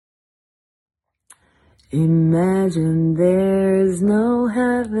Imagine there's no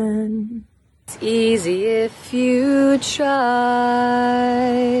heaven. It's easy if you try.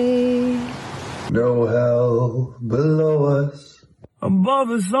 No hell below us. Above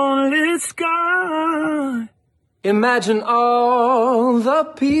us only sky. Imagine all the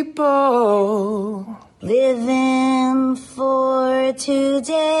people living for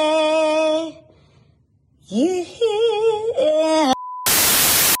today. Yeah.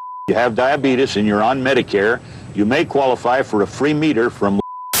 You have diabetes and you're on Medicare, you may qualify for a free meter from...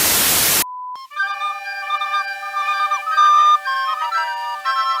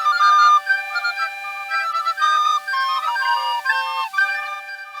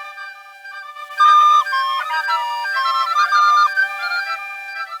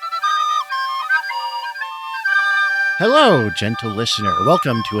 Hello, gentle listener.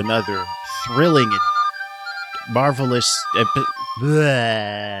 Welcome to another thrilling and marvelous...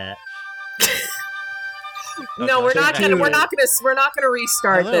 No, we're not gonna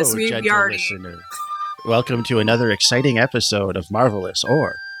restart Hello, this. We gentle already. listener. Welcome to another exciting episode of Marvelous,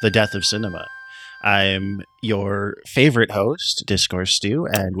 or The Death of Cinema. I'm your favorite host, Discourse Stew,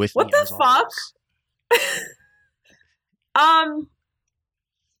 and with What me, the as fuck? always,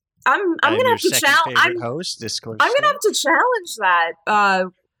 I'm gonna have to challenge. I'm host, Discourse gonna Stew. have to challenge that.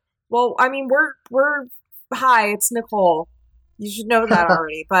 Well, I mean, we're hi. It's Nicole. You should know that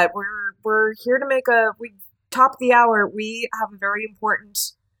already. But we're here to make top of the hour. We have a very important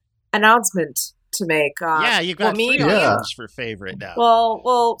announcement to make. Yeah, you got me, three options for favorite now.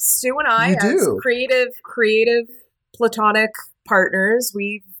 Well, Stu and I, as creative, platonic partners,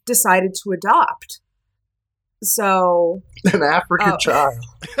 we've decided to adopt. So An African child.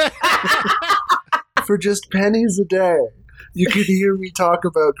 For just pennies a day. You could hear me talk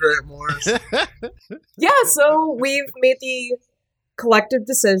about Grant Morris. yeah, so we've made the collective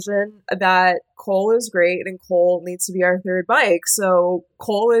decision that Cole is great and Cole needs to be our third mic. So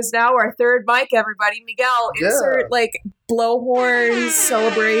Cole is now our third mic, everybody. Miguel, insert like blowhorns,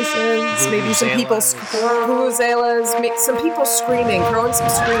 celebrations, maybe some people vuvuzelas, some people screaming, throwing some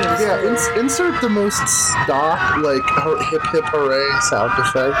screams. Yeah, insert the most stock, like, hip hip hooray sound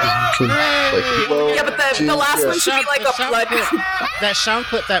effect. That you can, like, blow. Yeah, but the last one should be like a blood. That sound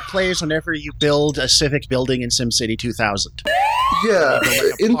clip that plays whenever you build a civic building in SimCity 2000. Yeah,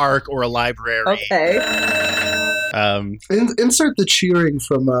 like a park or a library. Okay. Insert the cheering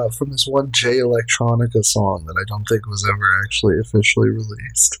from this one Jay Electronica song that I don't think was ever actually officially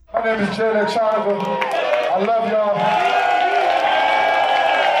released. My name is Jay Electronica. I love y'all.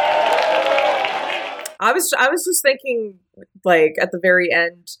 I was just thinking, like, at the very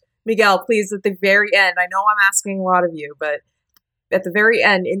end, Miguel, please, at the very end, I know I'm asking a lot of you, but at the very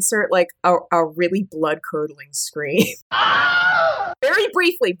end, insert, like, a really blood-curdling scream. Very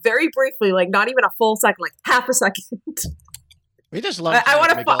briefly, like, not even a full second, like, half a second. We just love I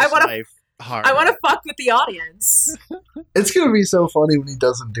want to fuck with the audience. It's going to be so funny when he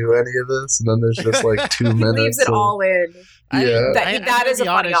doesn't do any of this, and then there's just, like, 2 minutes. He leaves it all in. Yeah. That is a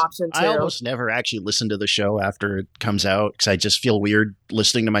funny option, too. I almost never actually listen to the show after it comes out, because I just feel weird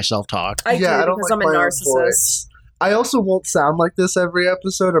listening to myself talk. I do, because I'm a narcissist. I also won't sound like this every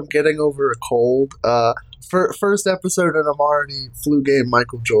episode. I'm getting over a cold. First episode, and I'm already flu game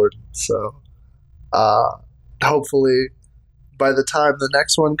Michael Jordan. So, hopefully, by the time the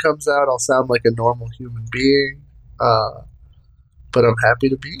next one comes out, I'll sound like a normal human being. But I'm happy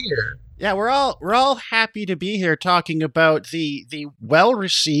to be here. Yeah, we're all happy to be here talking about the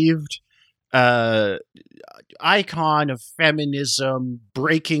well-received icon of feminism,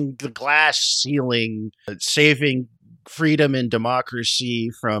 breaking the glass ceiling, saving freedom and democracy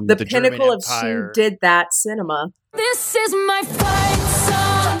from the pinnacle German Empire. Of She Did That cinema. This is my fight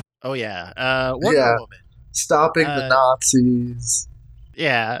song. Oh yeah, Wonder Woman, stopping the Nazis.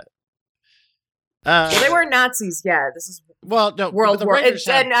 Yeah. Well, they weren't Nazis yet. This is World War.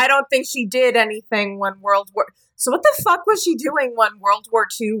 And I don't think she did anything when World War. So what the fuck was she doing when World War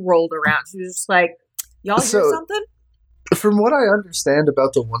II rolled around? She was just like, y'all hear something? From what I understand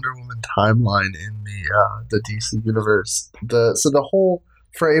about the Wonder Woman timeline in the DC universe, the whole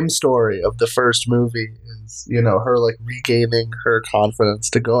frame story of the first movie is, her like regaining her confidence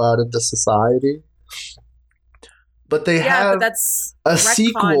to go out into society. But they have that's a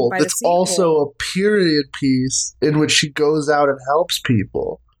sequel that's also a period piece in which she goes out and helps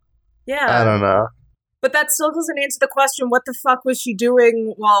people. Yeah. I don't know. But that still doesn't answer the question, what the fuck was she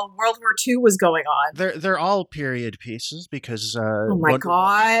doing while World War II was going on? They're all period pieces because oh my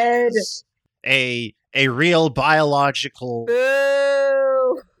god. A real biological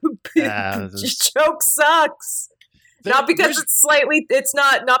Boo! Joke sucks. Not because it's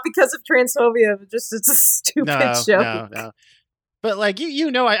not because of transphobia, but just it's a stupid show. No. But like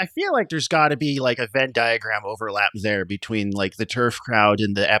I feel like there's got to be like a Venn diagram overlap there between like the TERF crowd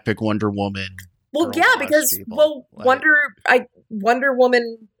and the epic Wonder Woman. Well, yeah, because Wonder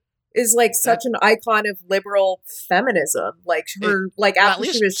Woman is like such an icon of liberal feminism. Like her, after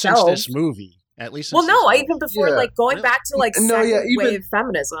she was shelved, since this movie. At least, even before, going back to second wave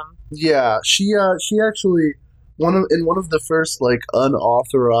feminism. Yeah, she actually in one of the first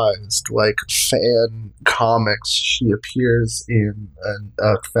unauthorized fan comics, she appears in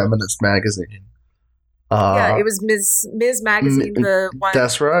a feminist magazine. It was Ms. Magazine, the one.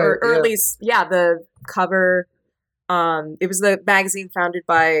 That's right. Or at least, the cover. It was the magazine founded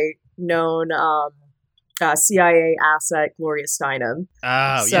by known CIA asset Gloria Steinem.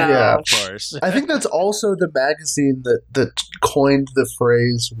 Oh, yeah, of course. I think that's also the magazine that coined the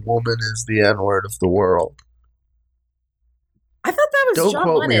phrase "woman is the N-word of the world." I thought that was Don't John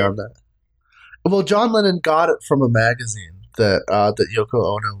quote Lennon. me on that. Well, John Lennon got it from a magazine that Yoko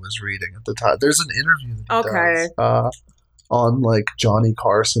Ono was reading at the time. There's an interview that he does on Johnny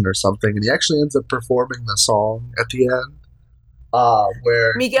Carson or something, and he actually ends up performing the song at the end.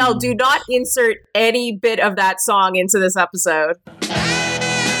 Where Miguel, do not insert any bit of that song into this episode.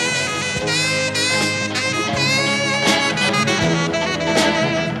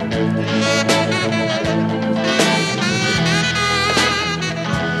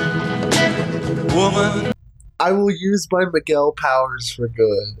 Woman, I will use my Miguel powers for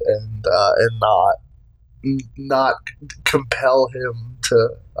good and not compel him to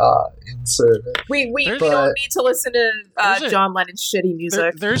insert it. We don't need to listen to John Lennon's shitty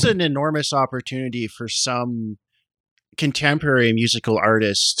music. There's an enormous opportunity for some contemporary musical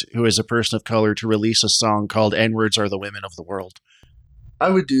artist who is a person of color to release a song called "N-Words Are the Women of the World." I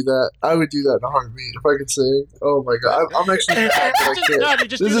would do that. I would do that in a heartbeat if I could sing. Oh my god, I'm actually mad that I can't.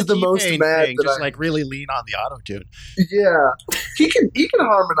 This is the most mad thing. that just really lean on the auto-tune. Yeah, he can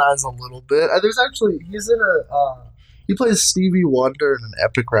harmonize a little bit. He plays Stevie Wonder in an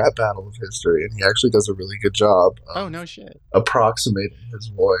epic rap battle of history, and he actually does a really good job. Oh no shit! Approximating his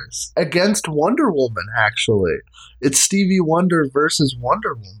voice against Wonder Woman. Actually, it's Stevie Wonder versus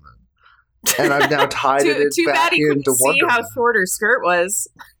Wonder Woman. And I've now tied it too back bad he couldn't into see Wonder how Woman. short her skirt was.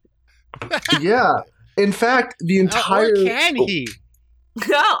 Yeah. In fact, the entire... Or can he? Look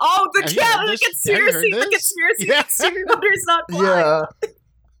at conspiracy. Yeah. Stevie Wonder's not blind. Yeah.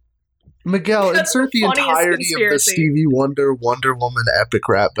 Miguel, That's insert the funniest entirety of the conspiracy. Stevie Wonder Wonder Woman epic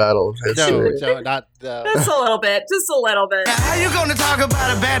rap battle of history. No, not the. Just a little bit. how you gonna talk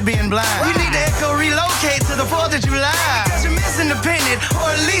about a bad being blind? You need to echo relocate to the 4th of July. Cause you're Miss Independent, or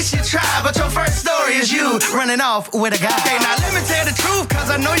at least you try. But your first story is you running off with a guy. Okay, now let me tell the truth,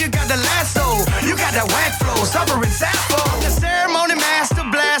 cause I know you got the lasso. You got that whack flow, suffering sappho. The ceremony master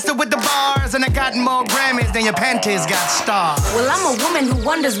blaster with the bars, and I got more Grammys than your panties got stars. Well, I'm a woman who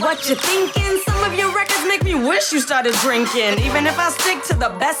wonders what you're thinking. Some of your records make me wish you started drinking. Even if I stick to the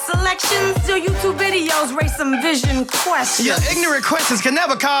best selections, your YouTube videos raise some vision questions. Your ignorant questions can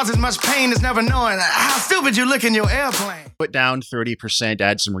never cause as much pain as never knowing how stupid you look in your airplane. Put down 30%,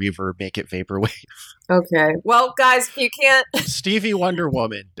 add some reverb, make it vaporwave. Okay. Well, guys, if you can't... Stevie Wonder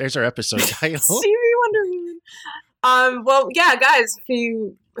Woman. There's our episode title. Stevie Wonder Woman. Well, yeah, guys, if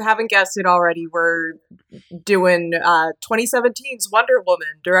you haven't guessed it already, we're doing 2017's Wonder Woman,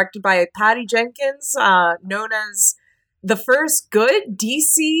 directed by Patty Jenkins, known as the first good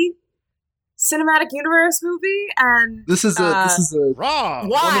DC cinematic universe movie, and This is a Wrong.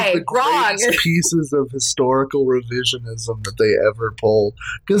 why? one of the Wrong. greatest pieces of historical revisionism that they ever pulled.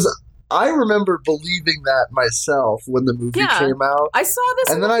 Because I remember believing that myself when the movie came out. I saw this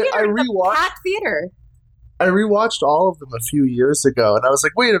And in then the I theater, in the rewatched- packed theater. I rewatched all of them a few years ago, and I was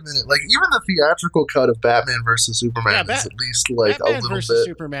like, wait a minute, even the theatrical cut of Batman vs. Superman is at least a Batman little versus bit...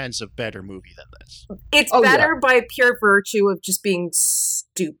 Superman's a better movie than this. It's better by pure virtue of just being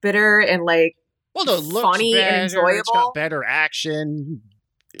stupider and Well, no, it looks funny better, and enjoyable. It's got better action.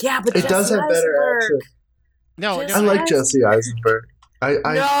 Yeah, but It does have better action. No, Jesse I like Jesse Eisenberg.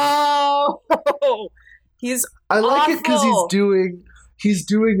 No! He's I like it because awful. he's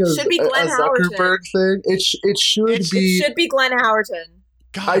doing a Should be Glenn Zuckerberg thing. It should It should be Glenn Howerton.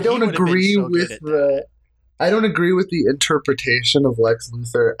 God, I don't he would've been agree so good with at that. I don't agree with the interpretation of Lex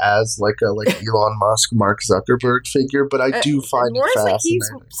Luthor as a Elon Musk, Mark Zuckerberg figure, but I do find More it is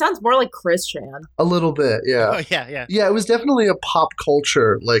fascinating. sounds more like Chris Chan. A little bit, yeah. Oh, yeah. Yeah, it was definitely a pop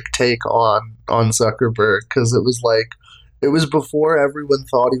culture take on Zuckerberg, because it was before everyone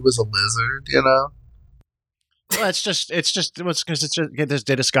thought he was a lizard, you know? Well, it's because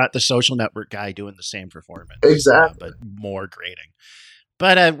they just got the Social Network guy doing the same performance, Exactly. but more grating.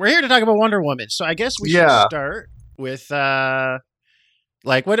 But we're here to talk about Wonder Woman, so I guess we should start with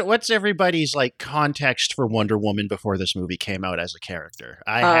what's everybody's like context for Wonder Woman before this movie came out as a character.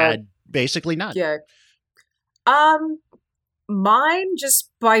 I had basically none. Yeah. Mine, just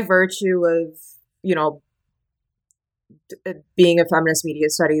by virtue of, you know, being a feminist media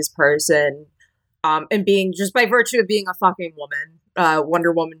studies person, and being just by virtue of being a fucking woman,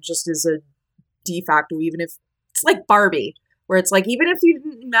 Wonder Woman just is a de facto, even if it's like Barbie, where it's like, even if you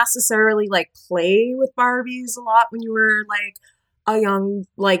didn't necessarily like play with Barbies a lot when you were like a young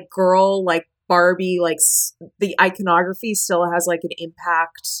like girl, like Barbie, like the iconography still has like an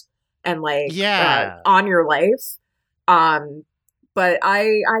impact and like on your life. But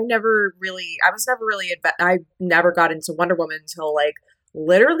I never got into Wonder Woman until like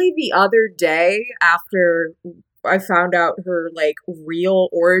literally the other day after I found out her like real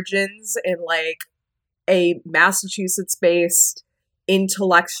origins in like a Massachusetts-based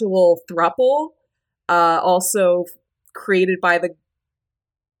intellectual throuple, also created by the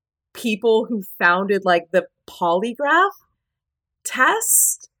people who founded like the polygraph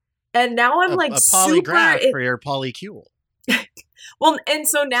test. And now I'm like a polygraph for your polycule. Well, and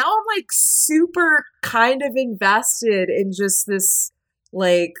so now I'm like super kind of invested in just this,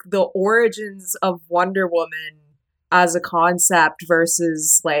 like the origins of Wonder Woman as a concept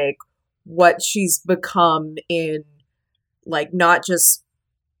versus like what she's become in like not just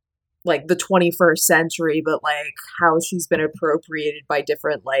like the 21st century, but like how she's been appropriated by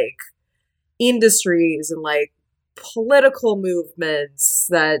different like industries and like political movements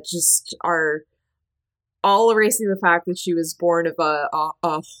that just are all erasing the fact that she was born of a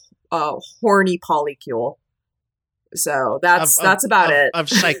horny polycule. So that's about it. Of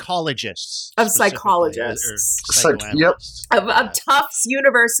psychologists. Of psychologists. Yep. Of Tufts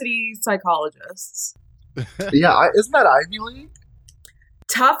University psychologists. Yeah, isn't that Ivy League?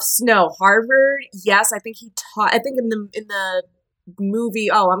 Tufts, no. Harvard, yes. I think he taught. I think in the movie.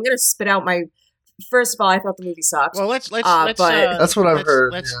 Oh, I'm gonna spit out my. First of all, I thought the movie sucked. Well, let's that's what I've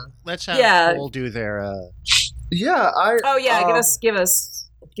heard. Let's have Cole do their. Give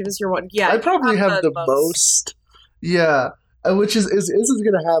us your one. Yeah, I probably have the most. Yeah, which is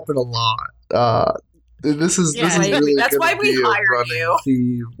going to happen a lot. This is really that's why we hired you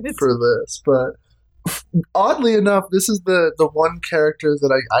theme for this. But oddly enough, this is the one character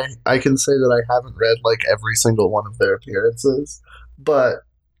that I can say that I haven't read like every single one of their appearances, but.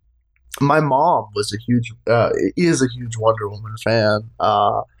 My mom is a huge Wonder Woman fan.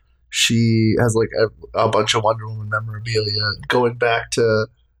 She has like a bunch of Wonder Woman memorabilia going back to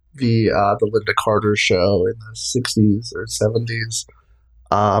the Linda Carter show in the 60s or 70s.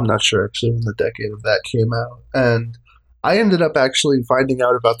 I'm not sure actually when the decade of that came out. And I ended up actually finding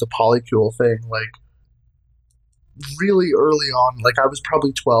out about the polycule thing like really early on. Like I was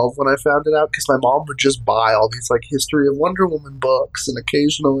probably 12 when I found it out because my mom would just buy all these like history of Wonder Woman books and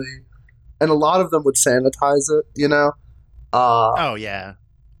occasionally. And a lot of them would sanitize it, you know? Oh, yeah.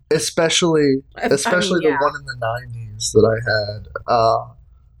 Especially the one in the 90s that I had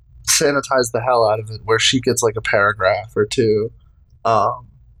sanitized the hell out of it, where she gets like a paragraph or two. And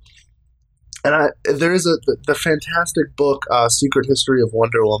there is the fantastic book, Secret History of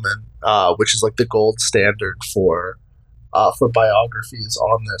Wonder Woman, which is like the gold standard for biographies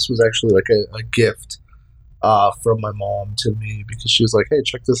on this, was actually like a gift from my mom to me because she was like, hey,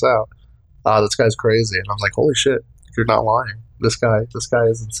 check this out. This guy's crazy. And I'm like, holy shit, you're not lying. This guy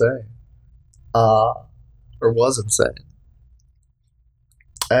is insane. Or was insane.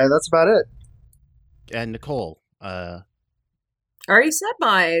 And that's about it. And Nicole. I already said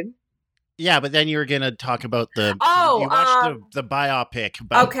mine. Yeah, but then you were going to talk about you watched the biopic.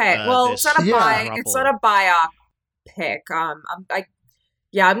 About, okay, well, it's not a biopic.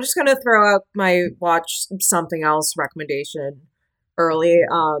 I'm just going to throw out my watch something else recommendation early.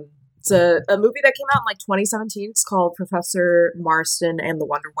 It's a movie that came out in like 2017. It's called Professor Marston and the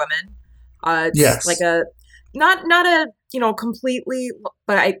Wonder Woman. It's like a not a completely,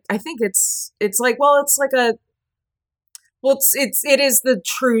 but I think it is the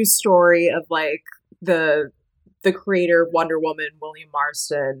true story of like the creator of Wonder Woman, William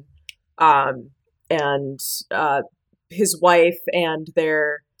Marston, and his wife and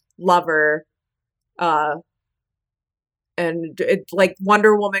their lover. And it like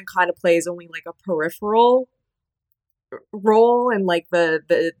Wonder Woman kind of plays only like a peripheral role in like the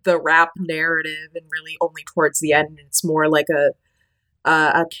rap narrative, and really only towards the end. It's more like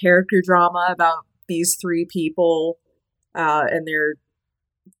a character drama about these three people and their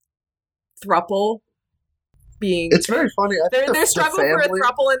throuple. being. It's very funny. I think they're struggling for a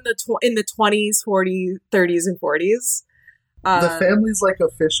throuple in the 20s, 40s, 30s, and 40s. The family's like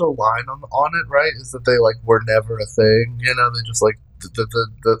official line on it, right? Is that they like were never a thing. You know, they just like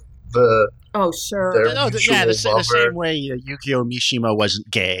the oh sure, the same way Yukio Mishima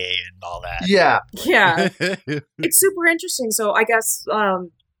wasn't gay and all that. Yeah. It's super interesting. So I guess so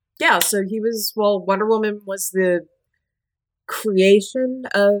he was Wonder Woman was the creation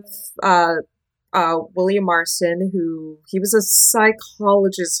of William Marston, who he was a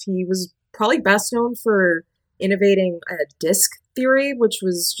psychologist. He was probably best known for innovating a disc theory, which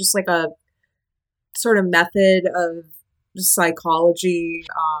was just like a sort of method of psychology,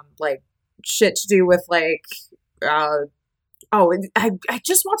 like shit to do with like I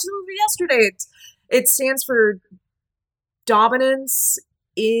just watched the movie yesterday. It stands for dominance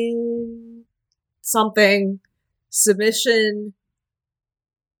in something, submission,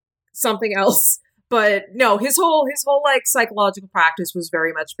 something else. But no, his whole like psychological practice was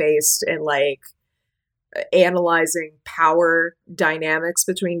very much based in like analyzing power dynamics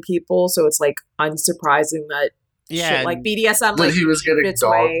between people. So it's like unsurprising that shit like BDSM, like he was getting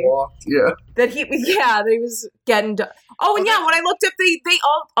dog walked. Yeah, that he was getting. When I looked up, they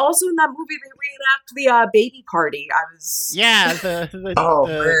also in that movie they reenact the baby party.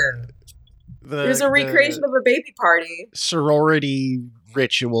 There's a recreation of a baby party, sorority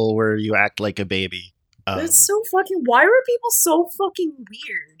ritual where you act like a baby. It's so fucking. Why were people so fucking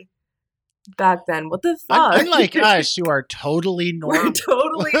weird back then? What the fuck? Unlike us, who are totally normal. We're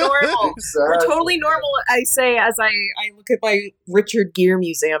totally normal. Exactly. We're totally normal. I say as I look at my Richard Gere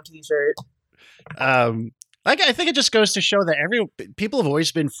Museum T-shirt. I think it just goes to show that people have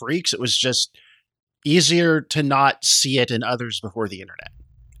always been freaks. It was just easier to not see it in others before the internet.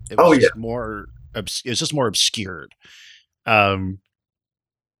 It was just more. It was just more obscured.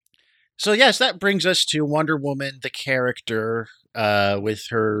 So yes, that brings us to Wonder Woman, the character, with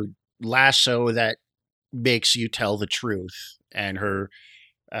her lasso that makes you tell the truth, and her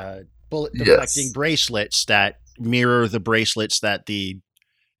bullet deflecting bracelets that mirror the bracelets that the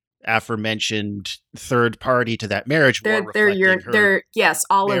aforementioned third party to that marriage war they're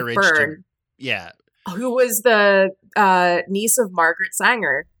Olive Byrne, who was the niece of Margaret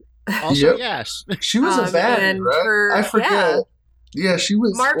Sanger. Also, yes, she was a baddie, right? I forget. Yeah, she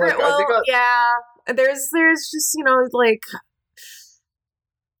was Margaret. There's just like.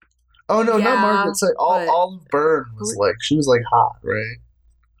 Oh no, not Margaret. Like Olive Byrne was like she was like hot, right?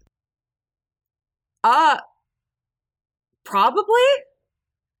 Probably.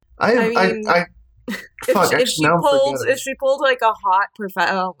 If she pulled like a hot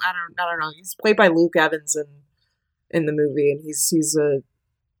I don't know. He's played by Luke Evans in the movie, and he's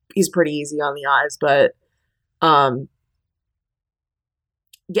pretty easy on the eyes, but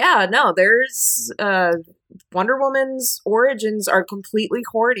there's Wonder Woman's origins are completely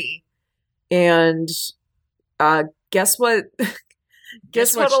horny, and guess what?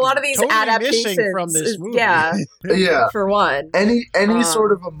 Guess what? A lot of these totally adaptations from this movie. For one, any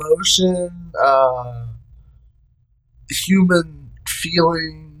sort of emotion, human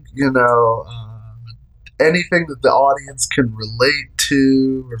feeling, anything that the audience can relate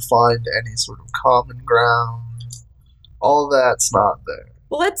to or find any sort of common ground, all that's not there.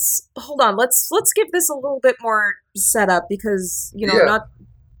 Well, let's give this a little bit more setup, because not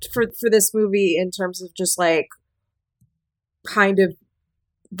for this movie in terms of just like kind of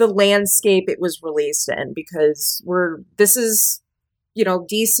the landscape it was released in, because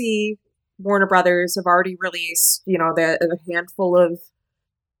DC, Warner Brothers have already released a handful of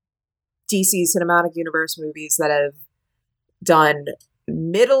DC Cinematic Universe movies that have done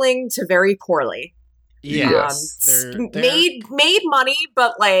middling to very poorly. Yes, made money,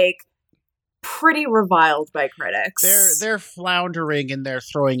 but like pretty reviled by critics. They're floundering, and they're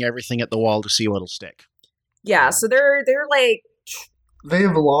throwing everything at the wall to see what'll stick. Yeah, so they're like they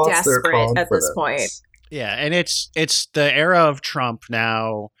have lost their confidence at this point. Yeah, and it's the era of Trump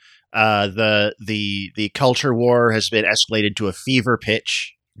now. The culture war has been escalated to a fever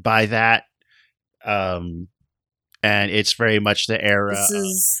pitch by that, and it's very much the era. This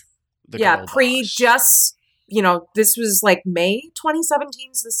is boss. This was like May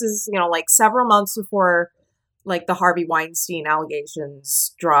 2017. So this is like several months before like the Harvey Weinstein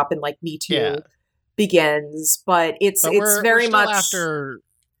allegations drop and like Me Too begins. But we're very much after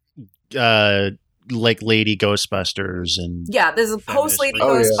like Lady Ghostbusters and this is post Lady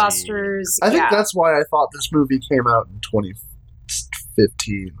Ghostbusters. I think that's why I thought this movie came out in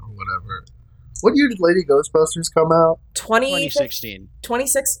 2015 or whatever. What year did Lady Ghostbusters come out? 2016.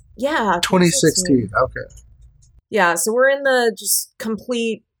 2016. Okay. Yeah, so we're in the just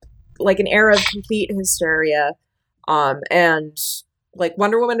complete like an era of complete hysteria. And like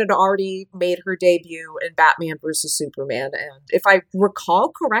Wonder Woman had already made her debut in Batman versus Superman. And if I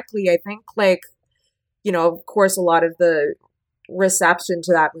recall correctly, I think like, you know, of course, a lot of the reception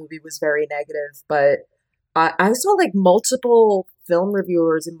to that movie was very negative, but I saw like multiple film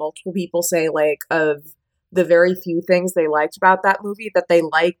reviewers and multiple people say like of the very few things they liked about that movie that they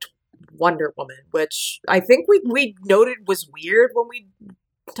liked Wonder Woman, which I think we noted was weird when we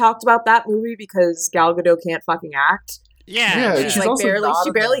talked about that movie because Gal Gadot can't fucking act. Yeah, she's like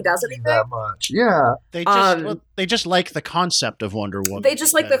she barely does anything that much. Yeah, they just like the concept of Wonder Woman. They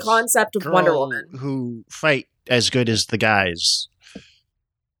just like the concept of Wonder Woman who fight as good as the guys.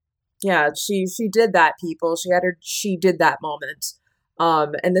 Yeah, she did that, people. She did that moment.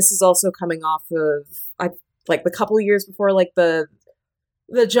 And this is also coming off of like the couple of years before like the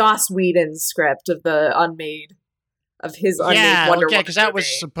Joss Whedon script of the unmade Wonder Woman. Yeah, because that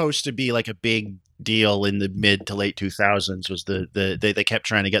was supposed to be like a big deal in the mid to late 2000s. Was they kept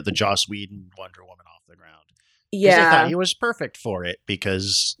trying to get the Joss Whedon Wonder Woman off the ground. Yeah, they thought he was perfect for it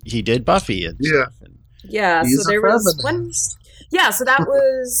because he did Buffy and stuff. And so there was one. Yeah, so that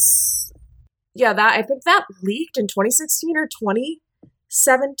was that I think that leaked in 2016 or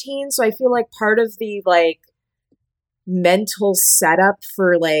 2017. So I feel like part of the like mental setup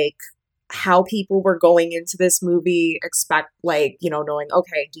for like how people were going into this movie, expect like, you know, knowing,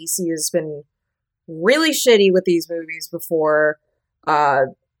 okay, DC has been really shitty with these movies before,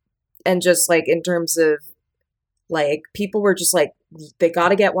 and just like in terms of like people were just like, they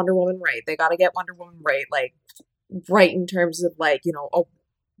gotta get Wonder Woman right, like right in terms of like, you know,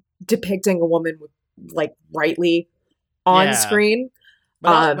 depicting a woman with like rightly on screen,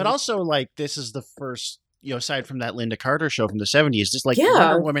 but also like this is the first, you know, aside from that Linda Carter show from the 70s, just like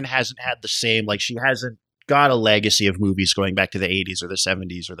Wonder Woman hasn't had the same, like she hasn't got a legacy of movies going back to the 80s or the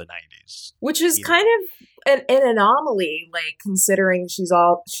 70s or the 90s, which is kind of an anomaly, like considering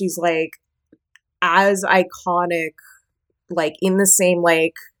she's like as iconic, like in the same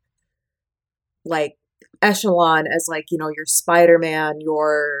like echelon as like, you know, your Spider-Man,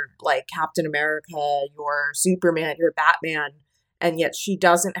 your like Captain America, your Superman, your Batman, and yet she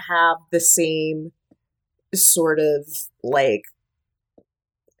doesn't have the same sort of like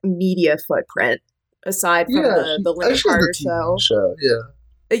media footprint aside from the Linda Carter show.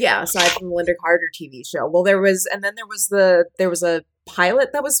 Aside from the Linda Carter TV show. Well, there was a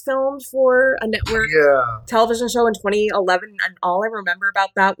pilot that was filmed for a network television show in 2011, and all I remember about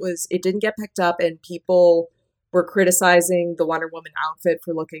that was it didn't get picked up, and people were criticizing the Wonder Woman outfit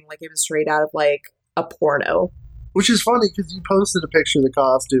for looking like it was straight out of like a porno. Which is funny because you posted a picture of the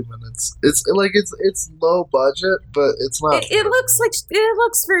costume and it's low budget, but it's not. It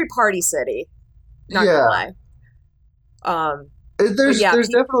looks very Party City. Not gonna lie. There's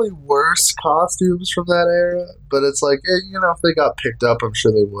definitely worse costumes from that era, but it's like, you know, if they got picked up, I'm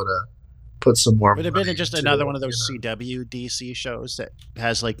sure they would have put some more. Would have been just another one of those CW DC shows that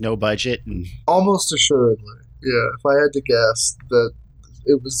has like no budget and almost assuredly, yeah. If I had to guess, that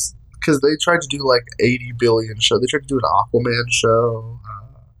it was. Because they tried to do like 80 billion show. They tried to do an Aquaman show.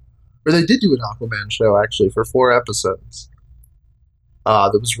 Or they did do an Aquaman show, actually, for 4 episodes.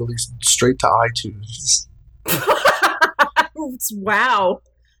 That was released straight to iTunes. Wow.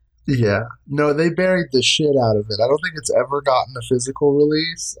 Yeah. No, they buried the shit out of it. I don't think it's ever gotten a physical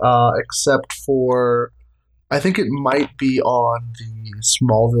release, except for... I think it might be on the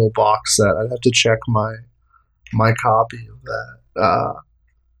Smallville box set. I'd have to check my copy of that.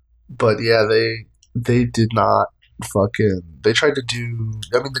 But yeah, they did not fucking... They tried to do...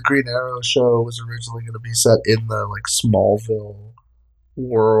 I mean, the Green Arrow show was originally going to be set in the, like, Smallville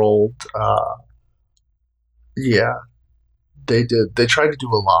world. Yeah. They did. They tried to do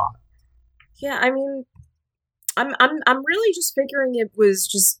a lot. Yeah, I mean, I'm really just figuring it was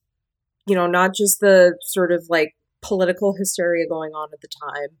just, you know, not just the sort of, like, political hysteria going on at the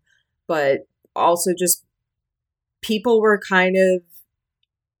time, but also just people were kind of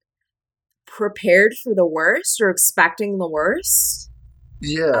prepared for the worst or expecting the worst.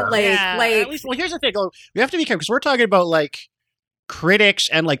 Yeah. At least, well, here's the thing. We have to be careful because we're talking about like critics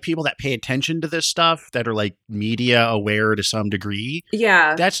and like people that pay attention to this stuff that are like media aware to some degree.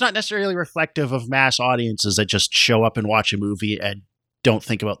 Yeah. That's not necessarily reflective of mass audiences that just show up and watch a movie and don't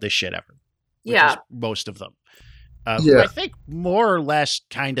think about this shit ever. Yeah. Most of them. I think more or less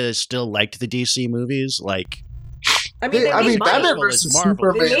kind of still liked the DC movies. Like, I mean, Batman vs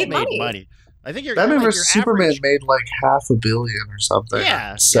Superman made money. I think Batman vs Superman made like $500 million or something.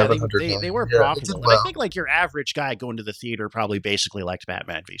 Yeah, 700 million. They were profitable. Well. I think like your average guy going to the theater probably basically liked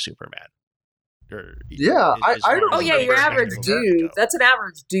Batman v Superman. Yeah, I don't Oh yeah, your remember average anything dude. That's an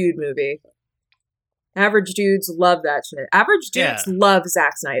average dude movie. Average dudes love that shit. Average dudes love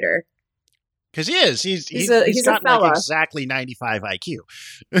Zack Snyder. Because he is. He's a got fella. like exactly 95 IQ.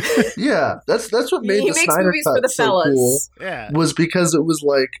 Yeah, that's what made the makes Snyder movies for Cut the so fellas. cool. Yeah. Was because it was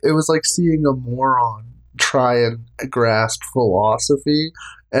like seeing a moron try and grasp philosophy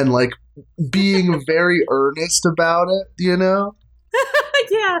and like being very earnest about it, you know?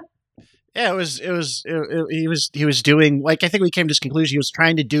 Yeah. Yeah, he was doing, like, I think we came to this conclusion, he was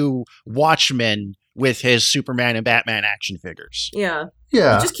trying to do Watchmen with his Superman and Batman action figures. Yeah.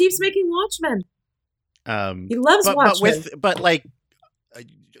 Yeah. He just keeps making Watchmen. He loves Watchmen. But like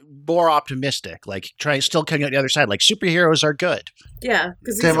more optimistic, like still coming out the other side. Like superheroes are good. Yeah,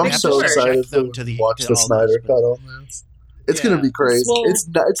 because Damn, I'm so excited to watch the Snyder Cut on this. It's gonna be crazy.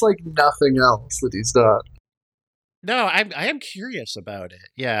 It's like nothing else that he's done. No, I am curious about it.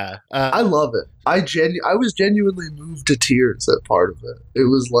 Yeah, I love it. I was genuinely moved to tears at part of it. It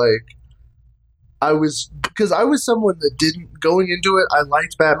was like because I was someone that didn't going into it. I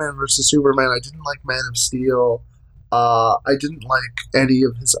liked Batman versus Superman. I didn't like Man of Steel. I didn't like any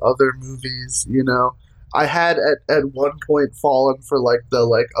of his other movies. You know, I had at one point fallen for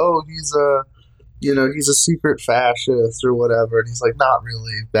he's a secret fascist or whatever, and he's like not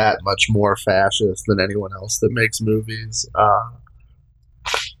really that much more fascist than anyone else that makes movies.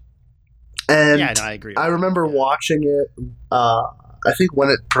 And I agree. I remember watching it. I think when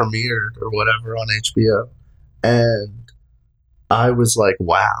it premiered or whatever on HBO, and I was like,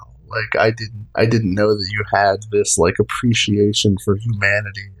 wow. Like I didn't know that you had this like appreciation for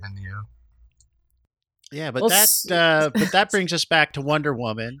humanity in you. Yeah, but that brings us back to Wonder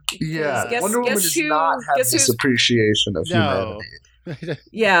Woman. Yeah, Wonder Woman does not have this appreciation of humanity.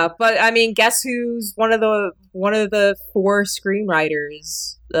 Yeah, but I mean, guess who's one of the 4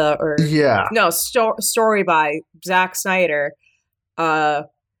 screenwriters? Story by Zack Snyder.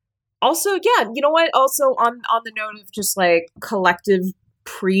 Also, yeah, you know what? Also on the note of just like collective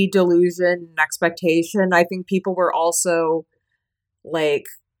pre-delusion and expectation, I think people were also like,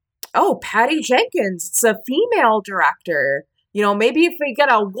 oh, Patty Jenkins, it's a female director. You know, maybe if we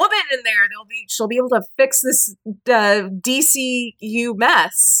get a woman in there, she'll be able to fix this DCU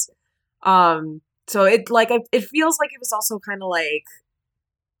mess. So it feels like it was also kind of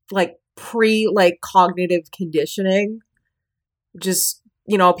like cognitive conditioning. Just,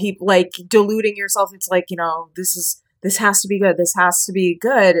 you know, people like deluding yourself. It's like, you know, this has to be good. This has to be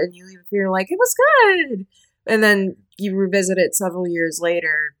good. And you're like, it was good. And then you revisit it several years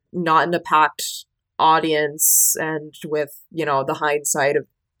later, not in a packed audience and with, you know, the hindsight of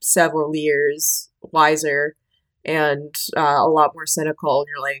several years wiser and a lot more cynical. And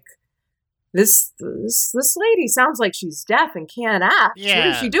you're like, this lady sounds like she's deaf and can't act. Yeah.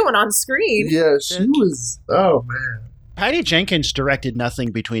 What is she doing on screen? Yeah, she was. Oh man. Patty Jenkins directed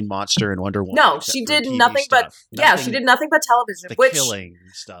nothing between Monster and Wonder Woman. No, she did nothing but she did nothing but television. The killing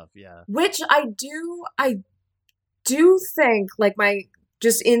stuff, yeah. Which I do think, like, my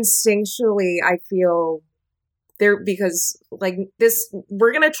just instinctually I feel there, because like this,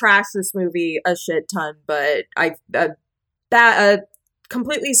 we're gonna trash this movie a shit ton, but that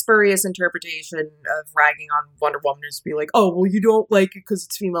completely spurious interpretation of ragging on Wonder Woman is to be like, oh well, you don't like it because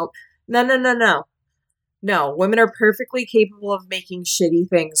it's female. No, women are perfectly capable of making shitty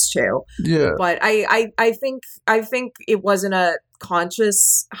things too. Yeah. But I think it wasn't a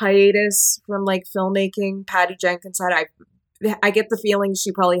conscious hiatus from like filmmaking. Patty Jenkins side, I get the feeling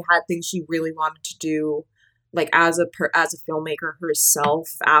she probably had things she really wanted to do, like as a filmmaker herself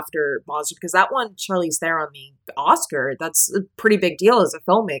after Monster, because that won Charlize Theron the Oscar. That's a pretty big deal as a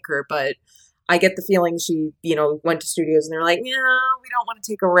filmmaker, but I get the feeling she, you know, went to studios and they're like, yeah, we don't want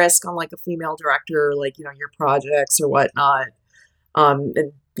to take a risk on like a female director, like, you know, your projects or whatnot.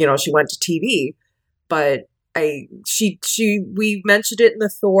 And, you know, she went to TV, but we mentioned it in the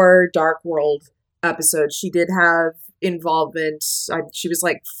Thor Dark World episode. She did have involvement. She was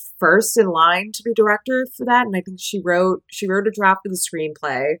like first in line to be director for that. And I think she wrote a draft of the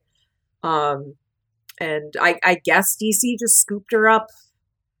screenplay. And I guess DC just scooped her up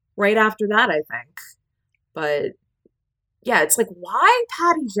right after that, I think. But yeah, it's like, why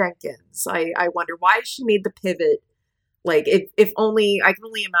Patty Jenkins? I wonder why she made the pivot. Like, if only, I can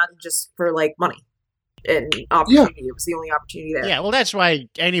only imagine just for like money and opportunity. It was the only opportunity there. Yeah, well, that's why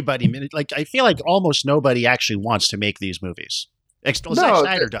anybody, like, I feel like almost nobody actually wants to make these movies. Zack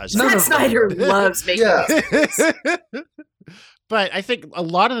Snyder does. Zack Snyder loves making movies. But I think a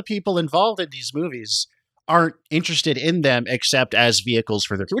lot of the people involved in these movies aren't interested in them except as vehicles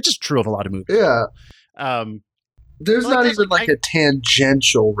for their, which is true of a lot of movies. Yeah. There's Like, not that's even like a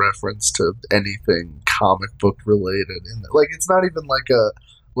tangential reference to anything comic book related in it. Like it's not even like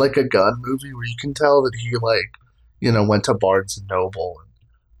a gun movie where you can tell that he went to Barnes and Noble and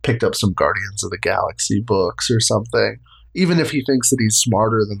picked up some Guardians of the Galaxy books or something. Even if he thinks that he's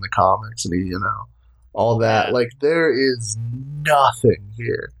smarter than the comics and he, all that. Yeah. Like there is nothing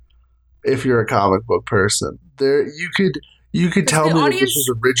here. If you're a comic book person, there you could tell me that this was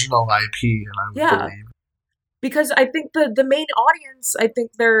original IP and I would believe. Because I think the main audience, I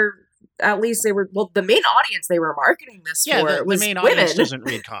think the main audience they were marketing this for the main women. audience doesn't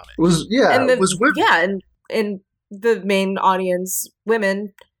read comics. It was women. Yeah, and the main audience,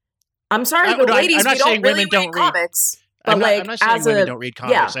 women. I'm sorry, but ladies, we don't really read comics. But I'm not saying women don't read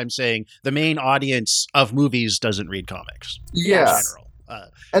comics. Yeah. I'm saying the main audience of movies doesn't read comics. Yeah. In general.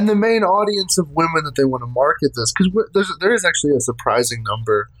 And the main audience of women that they want to market this, because there is actually a surprising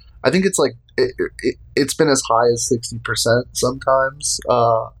number. I think it's like it's been as high as 60% sometimes.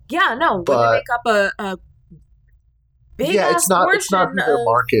 Women make up a big it's not who they're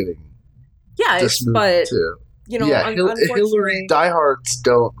marketing. Yeah, this movie but too. unfortunately, Hillary diehards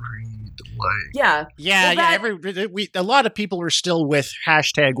don't read a lot of people were still with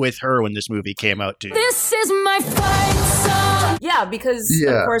 #with her when this movie came out too. This is my fight song. Yeah, because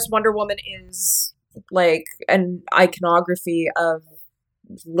of course Wonder Woman is like an iconography of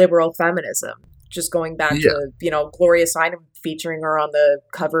liberal feminism. Just going back to Gloria Steinem featuring her on the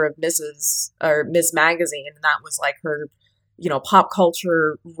cover of Ms. Magazine, and that was like her pop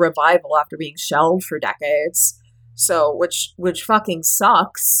culture revival after being shelved for decades. So which fucking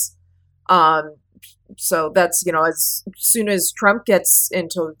sucks. So that's as soon as Trump gets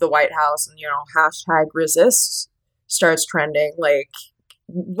into the White House and #resist starts trending, like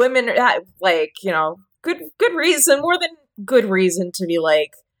women good reason, more than good reason to be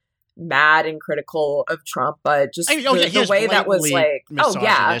like mad and critical of Trump, but just the way that was like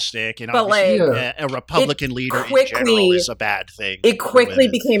misogynistic, and but like a Republican leader in general is a bad thing. It quickly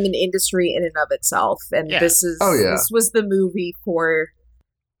became an industry in and of itself, and this was the movie for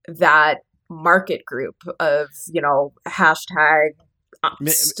that market group of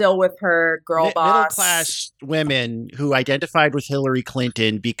still with her girl boss, middle class women who identified with Hillary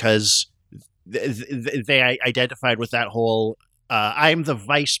Clinton because they identified with that whole I'm the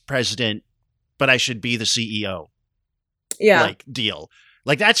vice president, but I should be the CEO. Deal.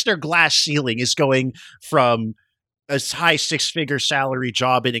 Like that's their glass ceiling, is going from a high 6-figure salary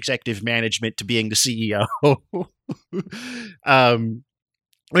job in executive management to being the CEO.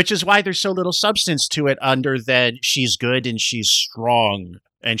 Which is why there's so little substance to it under than she's good and she's strong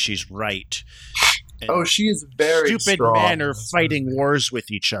and she's right. And she is very stupid strong. Men are fighting wars with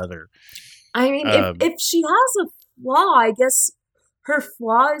each other. I mean, if she has a flaw, I guess her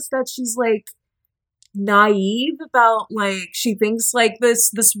flaw is that she's like naive about like she thinks like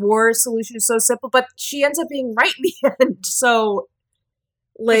this war solution is so simple, but she ends up being right in the end. So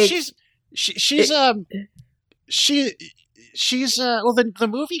like the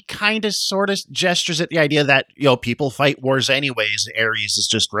movie kind of sort of gestures at the idea that people fight wars anyways. Ares is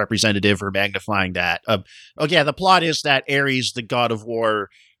just representative or magnifying that. The plot is that Ares, the god of war,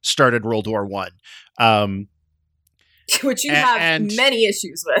 started World War I, which you have many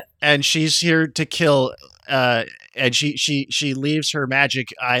issues with. And she's here to kill. And she leaves her magic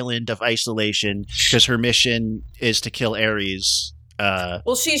island of isolation because her mission is to kill Ares.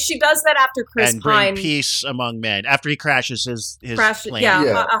 She does that after Chris and Pine bring peace among men after he crashes his plane.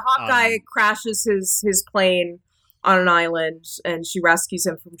 A Hawkeye crashes his plane on an island, and she rescues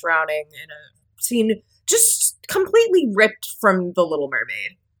him from drowning in a scene just completely ripped from The Little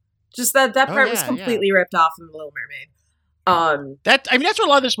Mermaid. Just that part was completely ripped off from The Little Mermaid. That's what a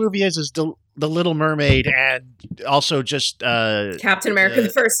lot of this movie is the Little Mermaid, and also just Captain America: The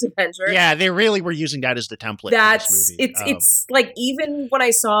First Avenger. Yeah, they really were using that as the template. For this movie. It's like, even when I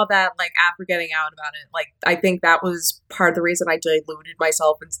saw that, like after getting out about it, like I think that was part of the reason I diluted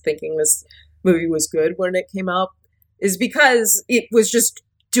myself into thinking this movie was good when it came out, is because it was just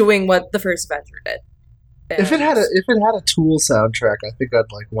doing what The First Avenger did. And if it had a Tool soundtrack, I think I'd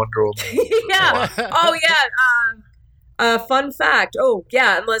like Wonder Woman. Yeah. Oh yeah. Fun fact. Oh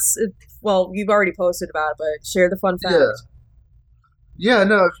yeah. Unless you've already posted about it, but share the fun fact. Yeah.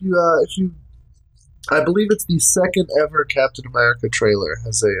 No. If you, I believe it's the second ever Captain America trailer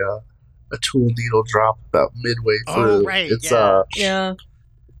has a Tool needle drop about midway through. Oh right. It's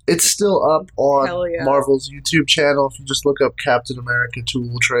It's still up on Marvel's YouTube channel. If you just look up Captain America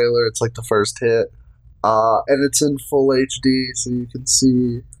Tool trailer, it's like the first hit. And it's in full HD, so you can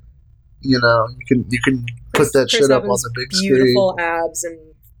see, you can put that shit up on the big screen. Beautiful abs and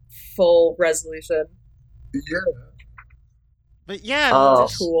full resolution. Yeah. But yeah,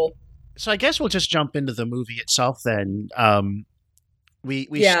 Cool. so I guess we'll just jump into the movie itself then. We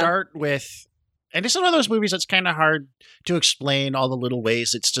Yeah. start with, and it's one of those movies that's kind of hard to explain all the little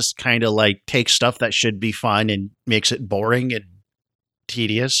ways. It's just kind of like takes stuff that should be fun and makes it boring and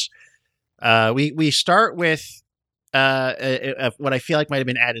tedious. We start with what I feel like might have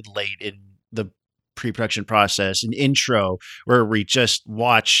been added late in the pre-production process, an intro where we just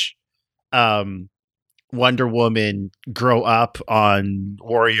watch Wonder Woman grow up on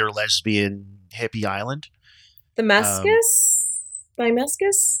warrior lesbian hippie island. Themyscus?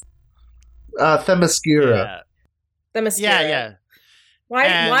 Themyscira. Yeah. Themyscira. Yeah.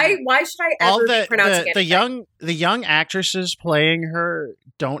 Why should I ever be pronouncing it? The young actresses playing her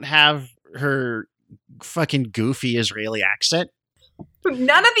don't have her fucking goofy Israeli accent.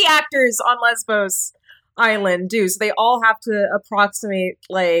 None of the actors on Lesbos Island do, so they all have to approximate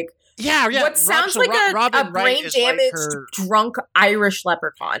like what sounds like a brain damaged drunk Irish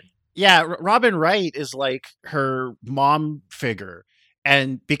leprechaun. Yeah, Robin Wright is like her mom figure.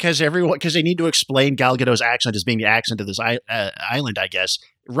 And because they need to explain Gal Gadot's accent as being the accent of this island, I guess,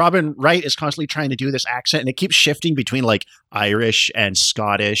 Robin Wright is constantly trying to do this accent, and it keeps shifting between like Irish and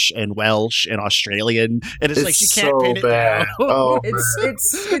Scottish and Welsh and Australian, and it's like she can't pin it down. Oh,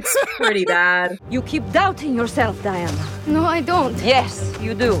 it's pretty bad. You keep doubting yourself, Diana. No, I don't. Yes,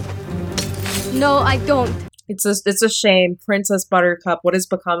 you do. No, I don't. It's a shame. Princess Buttercup, what has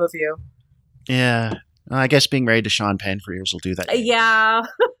become of you? Yeah. I guess being married to Sean Penn for years will do that. Yeah.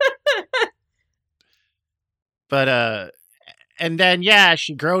 But, and then,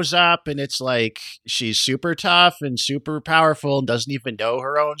 she grows up and it's like she's super tough and super powerful and doesn't even know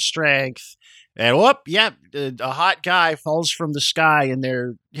her own strength. And a hot guy falls from the sky and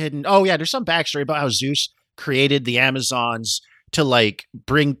they're hidden. Oh, yeah, there's some backstory about how Zeus created the Amazons to like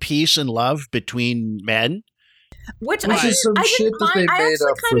bring peace and love between men. Which I didn't mind. I actually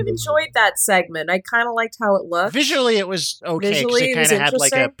kind of enjoyed that segment. I kind of liked how it looked. Visually, it was okay because it kind of had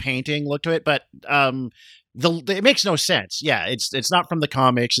like a painting look to it, but it makes no sense. Yeah, it's not from the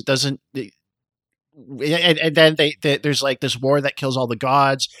comics. It doesn't. And then there's like this war that kills all the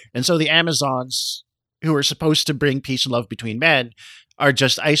gods, and so the Amazons, who are supposed to bring peace and love between men, are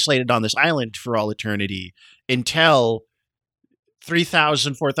just isolated on this island for all eternity until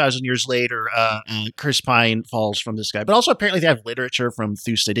 3,000, 4,000 years later, Chris Pine falls from the sky. But also apparently they have literature from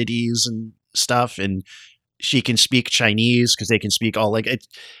Thucydides and stuff, and she can speak Chinese because they can speak all the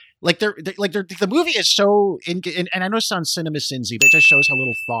movie is so and I know it sounds cinema-sinsy, but it just shows how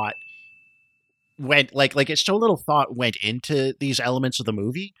little thought went into these elements of the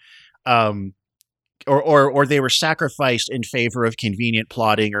movie. Or they were sacrificed in favor of convenient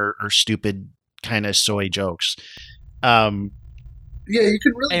plotting or stupid kind of soy jokes. Yeah, you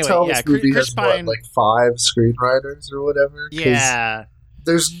can really tell this movie has Pine, like 5 screenwriters or whatever. Yeah,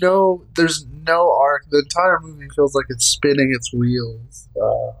 there's no arc. The entire movie feels like it's spinning its wheels.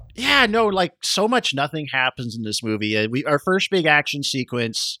 Like so much nothing happens in this movie. Our first big action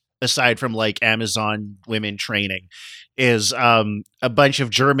sequence, aside from like Amazon women training, is a bunch of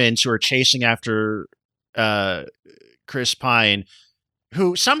Germans who are chasing after Chris Pine,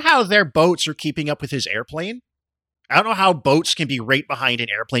 who somehow their boats are keeping up with his airplane. I don't know how boats can be right behind an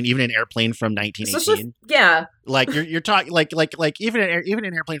airplane, even an airplane from 1918. Yeah, like you're talking like even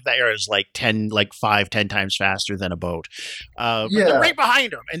an airplane from that era is like 10 times faster than a boat. But they're right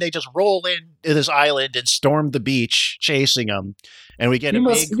behind them, and they just roll in to this island and storm the beach, chasing them. And we get you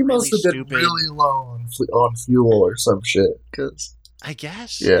must have been really low on fuel or some shit. Because I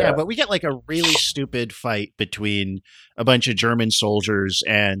guess, yeah, but we get like a really stupid fight between a bunch of German soldiers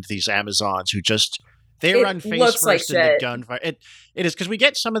and these Amazons who just. They run face first in the gunfire. It is because we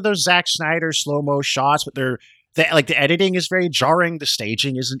get some of those Zack Snyder slow-mo shots, but the editing is very jarring. The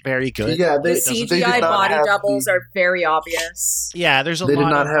staging isn't very good. Yeah, the CGI body doubles are very obvious. Yeah, there's a lot. They did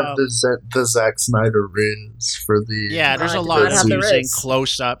not have the Zack Snyder riz for the. Yeah, there's a lot of using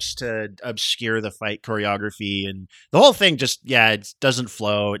close-ups to obscure the fight choreography, and the whole thing just it doesn't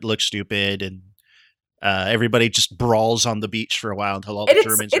flow. It looks stupid, and everybody just brawls on the beach for a while until all the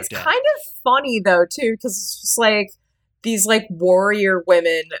Germans are dead. It's kind of funny though too, because it's just like these like warrior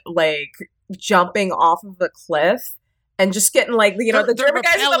women like jumping off of the cliff and just getting like the German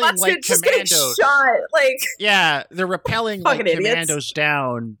guys with the musket just getting shot. Like they're rappelling like commandos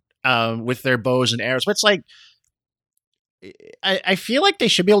down with their bows and arrows. But it's like I feel like they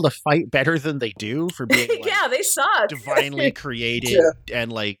should be able to fight better than they do for being like, they suck. Divinely created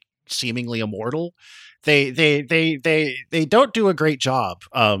and like seemingly immortal. They don't do a great job.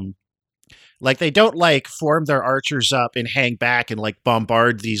 Like they don't like form their archers up and hang back and like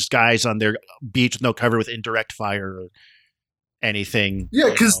bombard these guys on their beach with no cover with indirect fire. anything. Yeah,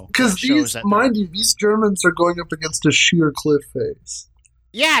 because these, that mind you, these Germans are going up against a sheer cliff face.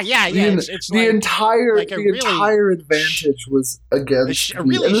 Yeah. It's the like, entire like entire advantage was against a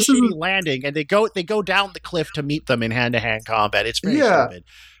really and this shitty is landing, and they go down the cliff to meet them in hand-to-hand combat. It's very stupid.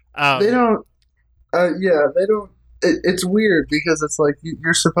 They don't. They don't. It's weird because it's like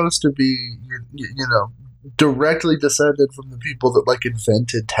you're supposed to be, you know, directly descended from the people that like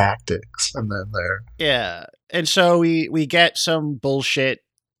invented tactics, and then Yeah, and so we get some bullshit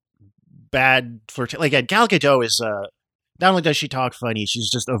bad for like Gal Gadot is not only does she talk funny, she's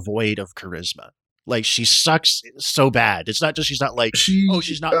just a void of charisma. Like she sucks so bad. It's not just she's not like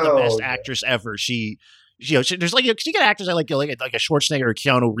she's not the best actress ever. There's like you get actors like a Schwarzenegger or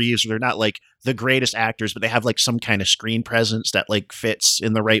Keanu Reeves, where they're not like the greatest actors, but they have like some kind of screen presence that like fits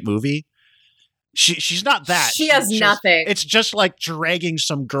in the right movie. She's not that. She has nothing. It's just like dragging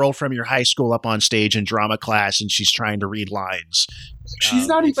some girl from your high school up on stage in drama class, and she's trying to read lines. She's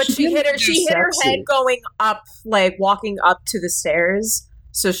not even. But she hit her head going up, like walking up to the stairs.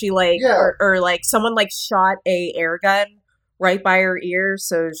 So she like, or like someone like shot a air gun right by her ear,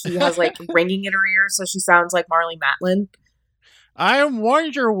 so she has like ringing in her ear, so she sounds like Marlee Matlin. I am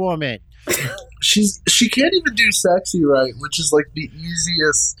Wonder Woman. She can't even do sexy right, which is like the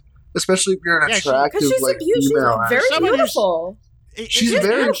easiest. Especially if you're an attractive, she's like female, very beautiful. She's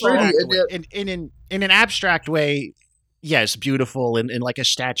very pretty, and yet in an abstract way, yes, beautiful in like a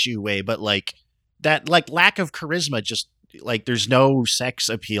statue way, but like that like lack of charisma, just like there's no sex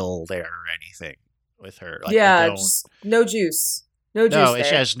appeal there or anything with her. Like, just no juice, no juice. No,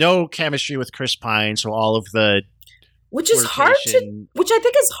 she has no chemistry with Chris Pine, so all of the which I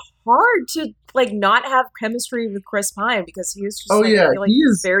think is hard to like not have chemistry with Chris Pine because he is just I feel like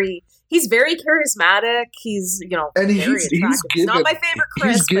he's very charismatic. He's and he's not my favorite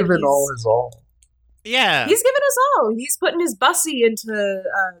Chris. He's given all his all. Yeah, he's given us all. He's putting his bussy into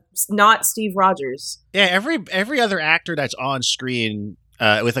not Steve Rogers. Yeah, every other actor that's on screen,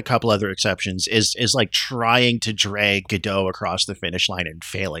 with a couple other exceptions, is like trying to drag Godot across the finish line and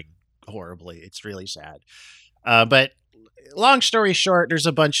failing horribly. It's really sad. But long story short, there's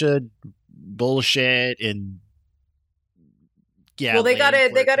a bunch of bullshit and they got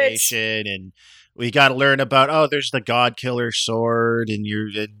it, and we got to learn about there's the God Killer sword, and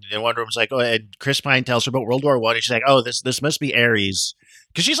Wonder Woman's like, and Chris Pine tells her about World War I, and she's like, this must be Ares,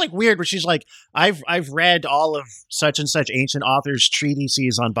 because she's like weird, where she's like, I've read all of such and such ancient authors'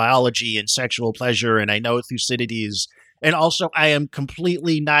 treatises on biology and sexual pleasure, and I know Thucydides, and also I am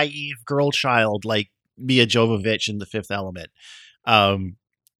completely naive girl child like Mia Jovovich in The Fifth Element.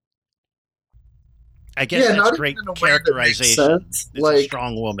 I guess that's great characterization. It's like a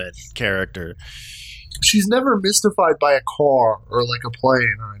strong woman character. She's never mystified by a car or like a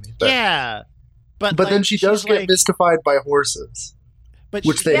plane or anything. Yeah, but then she does get mystified by horses.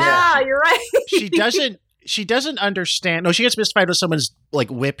 Which they have. You're right. She doesn't understand. No, she gets mystified with someone's like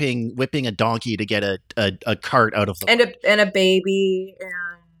whipping a donkey to get a cart out of the and a baby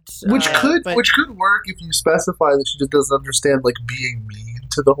which could work if you specify that she just doesn't understand like being mean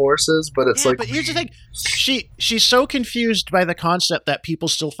to the horses, but it's but here's the thing, she's so confused by the concept that people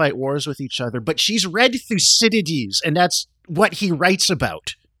still fight wars with each other, but she's read Thucydides, and that's what he writes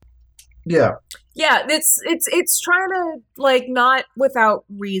about. Yeah, it's trying to like not without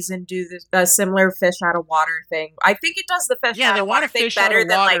reason do this a similar fish out of water thing. I think it does the fish out of water thing better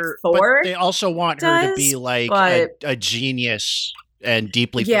than like Thor. But they also want her to be like a genius and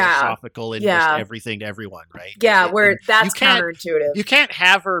deeply philosophical and just everything to everyone, right? Yeah, where that's counterintuitive. You can't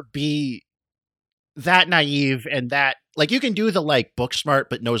have her be that naive and that like you can do the like book smart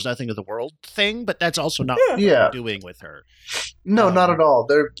but knows nothing of the world thing, but that's also not what you're doing with her. No, not at all.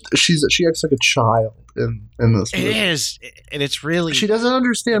 She acts like a child in this movie. It is, and it's really she doesn't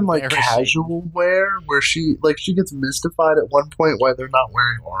understand like casual wear, where she gets mystified at one point why they're not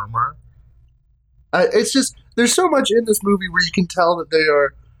wearing armor. It's just there's so much in this movie where you can tell that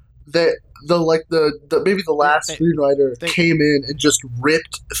maybe the last screenwriter came in and just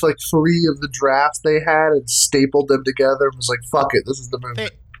ripped like 3 of the drafts they had and stapled them together and was like, "Fuck it, this is the movie."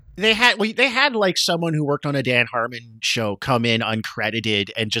 They had like someone who worked on a Dan Harmon show come in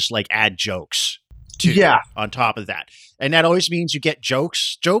uncredited and just like add jokes on top of that, and that always means you get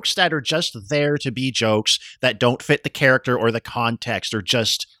jokes that are just there to be jokes that don't fit the character or the context or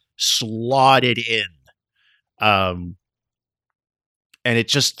just slotted in, and it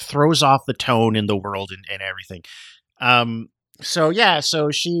just throws off the tone in the world and everything. So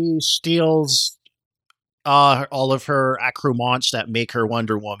she steals all of her accoutrements that make her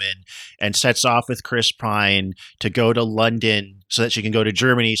Wonder Woman, and sets off with Chris Pine to go to London so that she can go to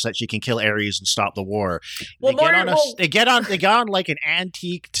Germany so that she can kill Ares and stop the war. Well, They get on like an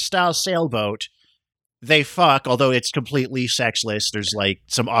antique style sailboat. They fuck, although it's completely sexless. There's like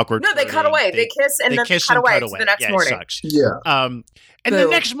some awkward. No, they cut away. They kiss and then cut away to the next morning. It sucks. Yeah. And the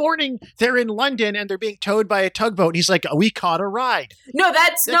next morning they're in London and they're being towed by a tugboat. And he's like, "We caught a ride."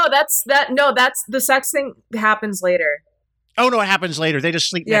 That's the sex thing happens later. Oh no, it happens later. They just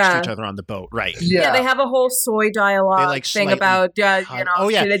sleep next to each other on the boat, right? Yeah, they have a whole soy dialogue thing about do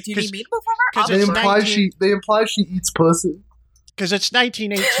you need me before? They imply she eats pussy. Because it's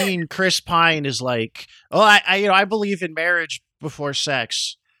 1918, Chris Pine is like, "Oh, I believe in marriage before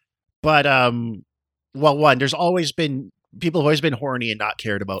sex," but there's always been people have always been horny and not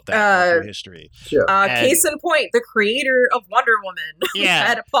cared about that through history. Case in point, the creator of Wonder Woman,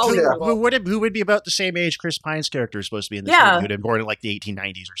 had a polycule. Who would be about the same age Chris Pine's character is supposed to be in this movie, who'd been born in like the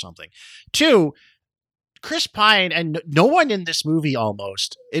 1890s or something. 2, Chris Pine, and no one in this movie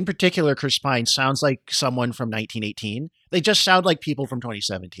almost, in particular Chris Pine, sounds like someone from 1918. They just sound like people from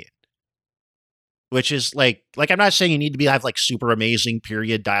 2017. Which is like I'm not saying you need to have like super amazing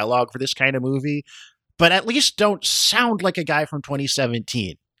period dialogue for this kind of movie, but at least don't sound like a guy from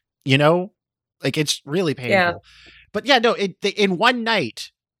 2017. You know? Like it's really painful. Yeah. But yeah, no, in one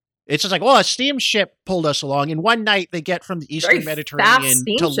night, it's just like, a steamship pulled us along. In one night, they get from the Eastern Mediterranean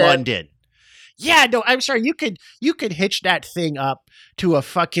to London. Yeah, no, I'm sorry. You could hitch that thing up to a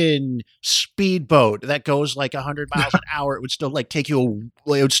fucking speedboat that goes like 100 miles an hour. It would still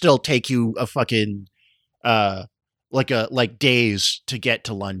take you a fucking like days to get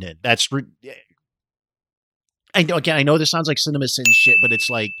to London. I know this sounds like CinemaSins shit, but it's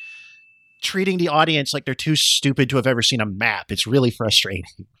like treating the audience like they're too stupid to have ever seen a map. It's really frustrating.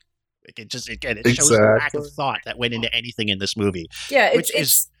 It shows the lack of thought that went into anything in this movie. Yeah,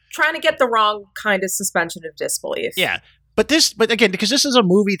 it's trying to get the wrong kind of suspension of disbelief. Yeah. But again, because this is a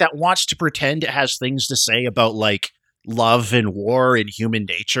movie that wants to pretend it has things to say about like love and war and human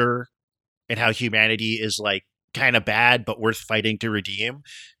nature and how humanity is like kind of bad, but worth fighting to redeem.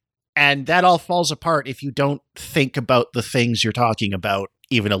 And that all falls apart if you don't think about the things you're talking about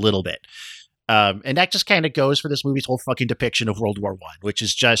even a little bit. And that just kind of goes for this movie's whole fucking depiction of World War I, which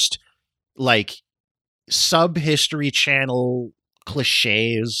is just like sub-History Channel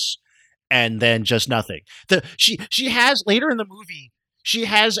cliches and then just nothing. She has later in the movie, she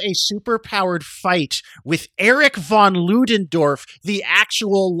has a super powered fight with Erich von Ludendorff, the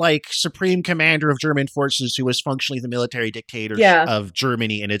actual like supreme commander of German forces, who was functionally the military dictator of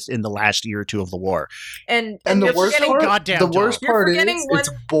Germany, and it's in the last year or two of the war. And the worst part is it's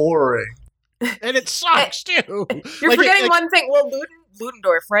boring. And it sucks too. You're forgetting one thing. Well,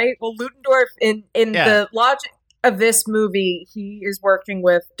 Ludendorff, right? Well, Ludendorff in the logic of this movie, he is working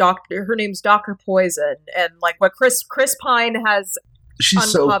with her name's Dr. Poison, and like what Chris Pine has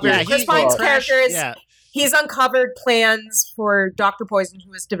uncovered. Chris Pine's character is he's uncovered plans for Dr. Poison,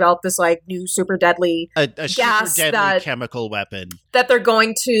 who has developed this like new super deadly gas, super deadly chemical weapon that they're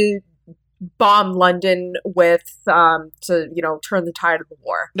going to bomb London with to turn the tide of the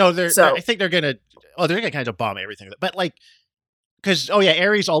war. No, I think they're gonna kind of bomb everything, but like. Because,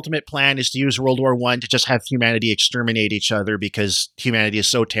 Ares' ultimate plan is to use World War I to just have humanity exterminate each other because humanity is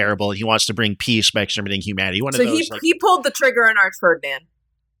so terrible, and he wants to bring peace by exterminating humanity. He pulled the trigger on Arch Ferdinand.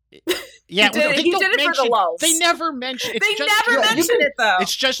 Yeah, he did it for the lulz. They never mention it. They never mention it, though.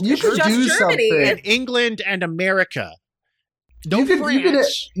 It's just Germany and England and America. You could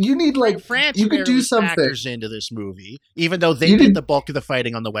do something. Factors into this movie, even though they did the bulk of the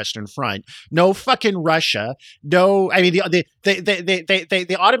fighting on the Western Front. No fucking Russia. No, I mean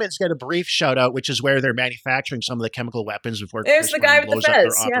the Ottomans get a brief shout out, which is where they're manufacturing some of the chemical weapons before there's the guy with the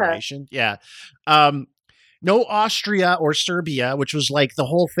fez, operation. Yeah. No Austria or Serbia, which was like the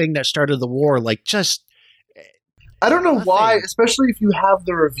whole thing that started the war. Like just. I don't know why, especially if you have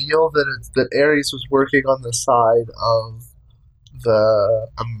the reveal that Ares was working on the side of the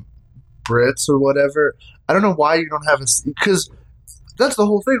Brits or whatever. I don't know why you don't have because that's the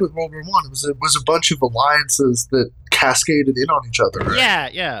whole thing with World War I. It was a bunch of alliances that cascaded in on each other.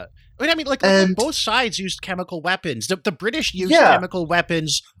 Right? Yeah. I mean, like both sides used chemical weapons. The British used chemical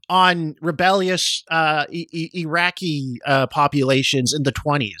weapons on rebellious Iraqi populations in the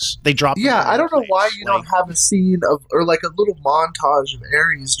 1920s. They dropped. Yeah, I don't know why you don't have a scene or like a little montage of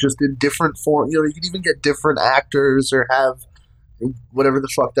Ares just in different form. You can even get different actors or have whatever the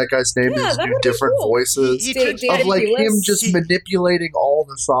fuck that guy's name is, do different voices of like him just manipulating all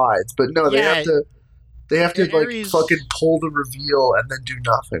the sides. But no, they have to They have to And like Ares- fucking pull the reveal and then do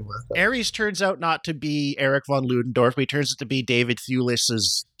nothing with it. Ares turns out not to be Eric von Ludendorff, but he turns out to be David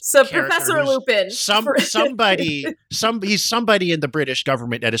Thewlis's So character Professor who's Lupin. he's somebody in the British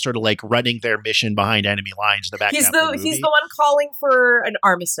government that is sort of like running their mission behind enemy lines in the back He's half of the movie. the one calling for an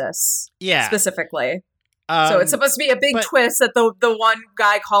armistice. Yeah. Specifically. So it's supposed to be a big twist that the one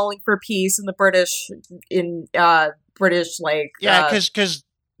guy calling for peace in the British like because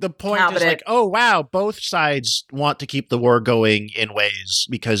the point cabinet. is like, oh wow, both sides want to keep the war going in ways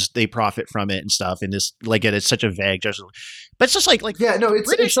because they profit from it and stuff. And this like it's such a vague gesture, but it's just like yeah, no, it's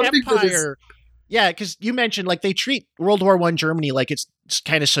British something Empire. that is... Yeah, because you mentioned like they treat World War I Germany like it's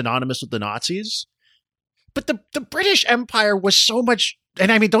kind of synonymous with the Nazis, but the British Empire was so much. And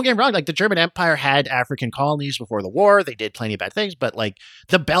I mean, don't get me wrong, like the German Empire had African colonies before the war. They did plenty of bad things, but like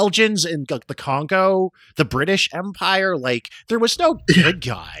the Belgians in the Congo, the British Empire, like there was no good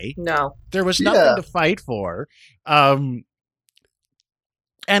guy. No. There was nothing to fight for. And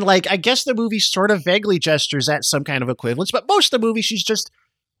like, I guess the movie sort of vaguely gestures at some kind of equivalence, but most of the movie, she's just,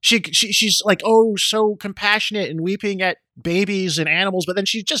 she's like, oh, so compassionate and weeping at babies and animals, but then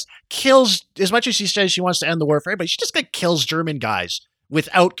she just kills, as much as she says she wants to end the war for everybody, she just like kills German guys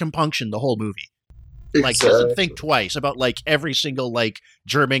without compunction the whole movie. Like, doesn't think twice about like every single like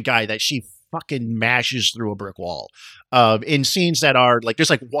German guy that she fucking mashes through a brick wall. In scenes that are like, there's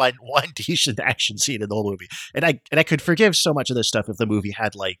like one decent action scene in the whole movie. And I could forgive so much of this stuff if the movie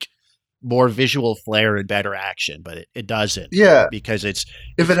had like more visual flair and better action, but it doesn't. Yeah. Because if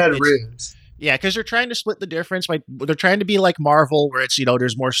it had ribs. Yeah, because they're trying to split the difference. They're trying to be like Marvel, where it's,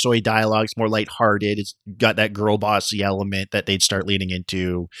 there's more soy dialogue, it's more lighthearted. It's got that girl bossy element that they'd start leaning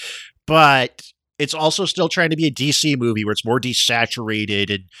into. But it's also still trying to be a DC movie where it's more desaturated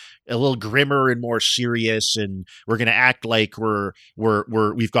and a little grimmer and more serious. And we're going to act like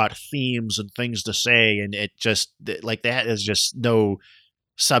we've got themes and things to say. And it just, like, that is just no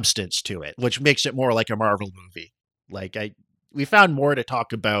substance to it, which makes it more like a Marvel movie. Like, we found more to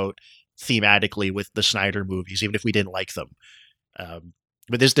talk about thematically with the Snyder movies, even if we didn't like them.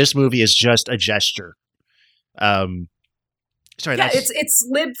 But this movie is just a gesture. It's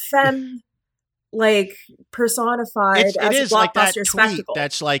lib femme like personified as it is a like that blockbuster tweet spectacle.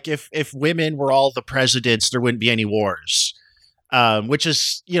 that's like if women were all the presidents, there wouldn't be any wars. Which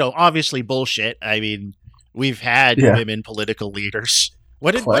is, obviously bullshit. I mean, we've had women political leaders.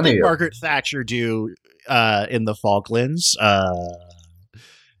 What did Margaret Thatcher do in the Falklands? What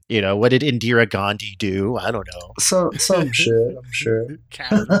did Indira Gandhi do? I don't know. Some shit, I'm sure.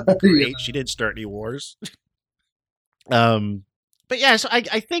 Catherine the Great. She didn't start any wars. But yeah, so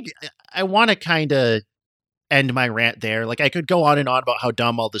I think I want to kind of end my rant there. Like, I could go on and on about how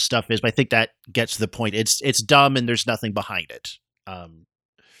dumb all this stuff is, but I think that gets to the point. It's dumb and there's nothing behind it.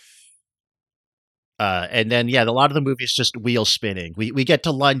 And then, a lot of the movie is just wheel spinning. We get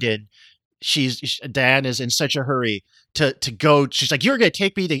to London. Diane is in such a hurry to go. She's like, "You're going to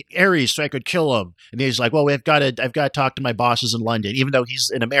take me to Ares so I could kill him." And he's like, "Well, I've got to talk to my bosses in London," even though he's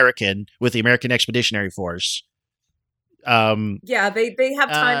an American with the American Expeditionary Force. They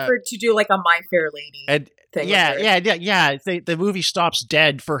have time to do like a My Fair Lady thing. The movie stops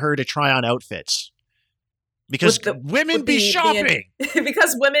dead for her to try on outfits because women be shopping.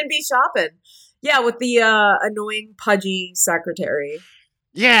 Because women be shopping. Yeah, with the annoying pudgy secretary.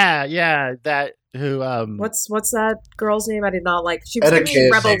 Yeah, that who what's that girl's name? I did not like. She was giving me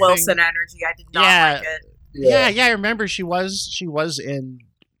Rebel Wilson energy. I did not like it. Yeah, I remember she was in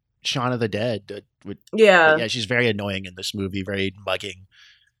Shaun of the Dead. She's very annoying in this movie, very mugging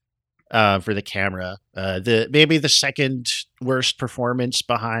for the camera. Maybe the second worst performance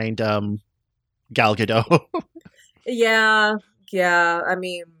behind Gal Gadot. Yeah. I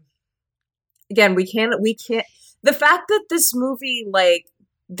mean, again, we can't. The fact that this movie, like,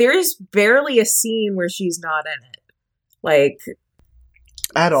 there's barely a scene where she's not in it, like,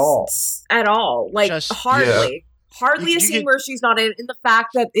 at all. Like, just, hardly a scene where she's not in it. And the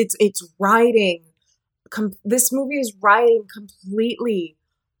fact that it's riding. This movie is riding completely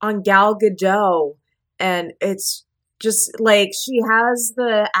on Gal Gadot, and it's just like she has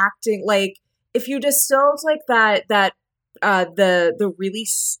the acting. Like, if you distilled like that the really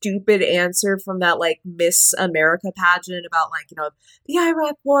stupid answer from that like Miss America pageant about like the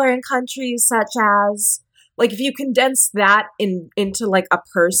Iraq War in countries such as, like, if you condense that into like a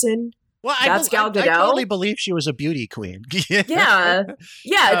person. Well, that's Gal Gadot. I totally believe she was a beauty queen. yeah.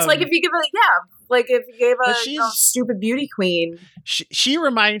 It's like if you give if you gave a stupid beauty queen. She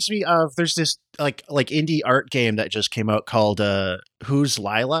reminds me of, there's this like indie art game that just came out called Who's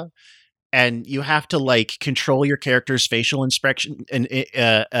Lila, and you have to like control your character's facial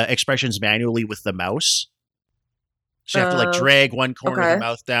expressions manually with the mouse. So you have to like drag one corner of the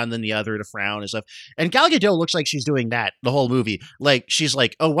mouth down, then the other to frown and stuff. And Gal Gadot looks like she's doing that the whole movie. Like she's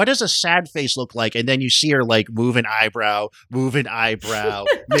like, oh, what does a sad face look like? And then you see her like move an eyebrow,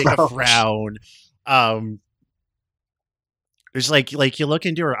 make a frown. There's like you look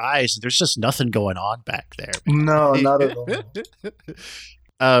into her eyes, there's just nothing going on back there. No, not at all.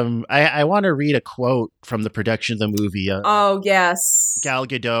 I want to read a quote from the production of the movie. Oh yes, Gal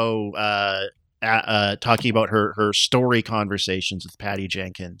Gadot talking about her story conversations with Patty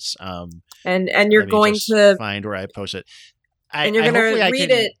Jenkins. And you're going to find where I post it. And you're going to read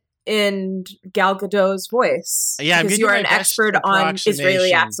it in Gal Gadot's voice. Yeah, because you are an expert on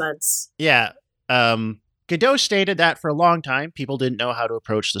Israeli accents. Yeah. Godot stated that for a long time, people didn't know how to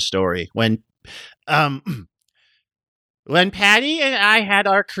approach the story. When Patty and I had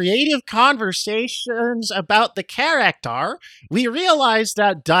our creative conversations about the character, we realized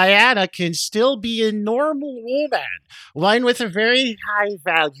that Diana can still be a normal woman, one with a very high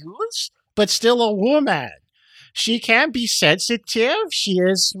values, but still a woman. She can be sensitive, she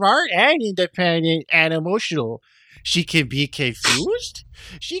is smart and independent and emotional. She can be confused.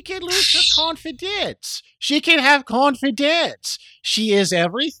 She can lose her confidence. She can have confidence. She is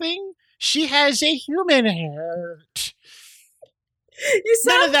everything. She has a human heart.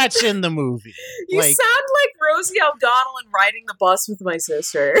 None of that's in the movie. You sound like Rosie O'Donnell in Riding the Bus with My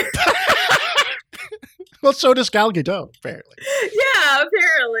Sister. Well, so does Gal Gadot, apparently. Yeah,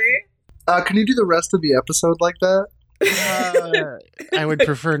 apparently. Can you do the rest of the episode like that? I would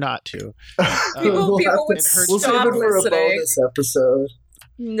prefer not to. People would we'll stop save it for a listening. bonus episode.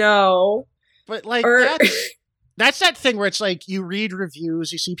 No. But like that's that thing where it's like you read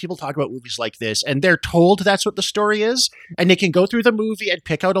reviews, you see people talk about movies like this, and they're told that's what the story is, and they can go through the movie and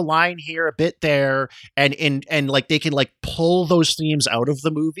pick out a line here, a bit there, and like they can like pull those themes out of the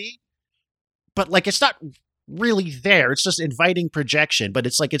movie. But like it's not really there. It's just inviting projection, but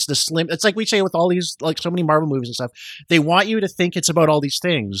it's like it's like we say with all these like so many Marvel movies and stuff. They want you to think it's about all these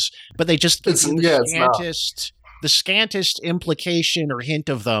things, but they just give you the scantest implication or hint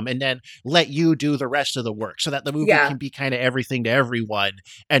of them, and then let you do the rest of the work so that the movie can be kind of everything to everyone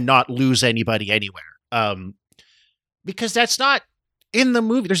and not lose anybody anywhere. Because that's not in the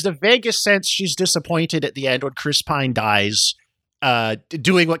movie. There's the vaguest sense she's disappointed at the end when Chris Pine dies,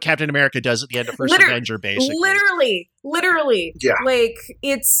 doing what Captain America does at the end of First Avenger, basically. Literally. Yeah. Like,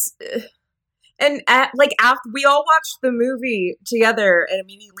 it's... And after we all watched the movie together, and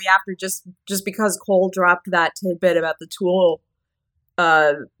immediately after, just because Cole dropped that tidbit about the Tool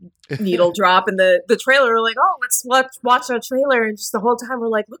needle drop in the trailer, we're like, oh, let's watch our trailer, and just the whole time we're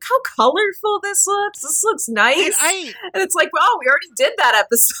like, look how colorful this looks. This looks nice. And it's like, well, we already did that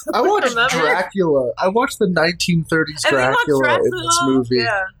episode. I watched Dracula. I watched the 1930s Dracula in this movie.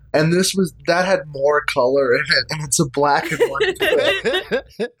 Yeah. And that had more color in it, and it's a black and white film.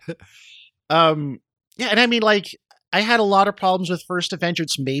 Yeah, and I mean, like, I had a lot of problems with First Avenger.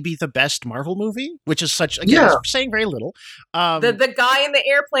 It's maybe the best Marvel movie, which is such, again, I'm saying very little. The guy in the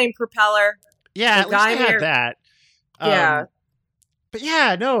airplane propeller. Yeah, at least they had that. Yeah. But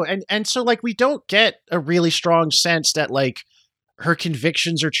yeah, no, and so, like, we don't get a really strong sense that, like, her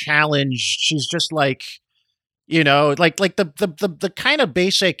convictions are challenged. She's just, like, you know, like the kind of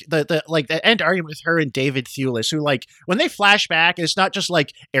basic the end argument with her and David Thewlis, who, like, when they flash back, it's not just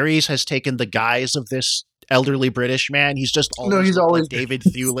like Ares has taken the guise of this elderly British man. He's just always like David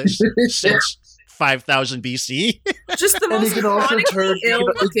Thewlis since 5000 BC. Just the most chronically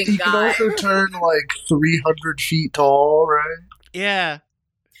ill-looking guy. He can also turn like 300 feet tall, right? Yeah.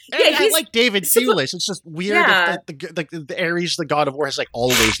 And I like David Thewlis. It's just weird that the Ares, the god of war, has like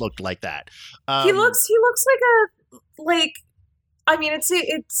always looked like that. He looks like I mean,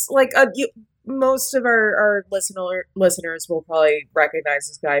 it's like most of our listeners will probably recognize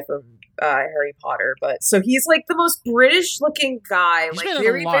this guy from Harry Potter, but so he's like the most British looking guy, he's like been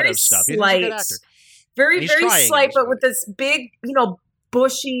very in a lot very of stuff. slight, very slight, but with this big,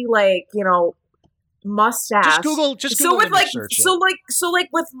 bushy, like, mustache. Just Google with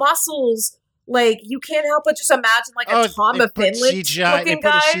with muscles, like you can't help but just imagine like a Tom of Finland looking guy. They put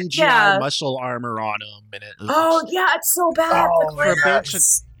a CGI muscle armor on him, and it looks, it's so bad.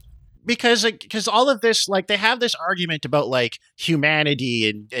 because all of this, like, they have this argument about like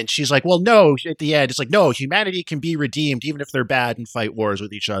humanity, and she's like, well, no, at the end it's like, no, humanity can be redeemed even if they're bad and fight wars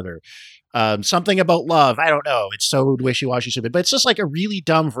with each other. Something about love, I don't know, it's so wishy-washy stupid, but it's just like a really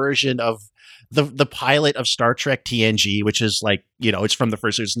dumb version of the pilot of Star Trek TNG, which is like, it's from the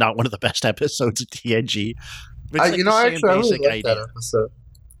first, it's not one of the best episodes of TNG. But it's I really like that episode.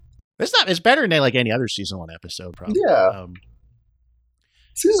 It's better than like any other season 1 episode, probably. Yeah.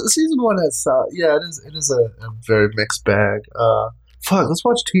 Season 1 has it is a very mixed bag. Fuck, let's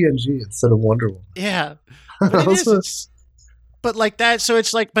watch TNG instead of Wonder Woman. Yeah, but it is. But like that, so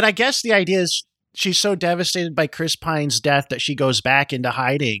it's like. But I guess the idea is she's so devastated by Chris Pine's death that she goes back into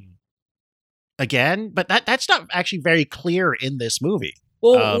hiding again. But that's not actually very clear in this movie.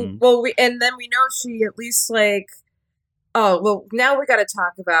 And then we know she at least like. Oh, well, now we got to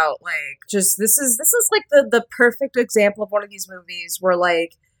talk about, like, just, this is like, the perfect example of one of these movies where,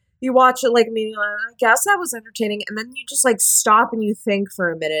 like, you watch it, like, maybe, I guess that was entertaining, and then you just, like, stop and you think for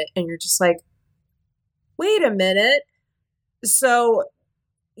a minute, and you're just like, wait a minute. So,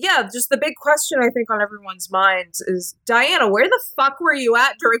 yeah, just the big question, I think, on everyone's minds is, Diana, where the fuck were you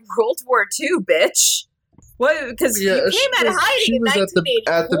at during World War II, bitch? What? Because you came out hiding in 1984.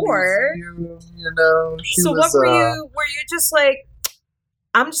 At the museum, you know. What were you? Were you just like,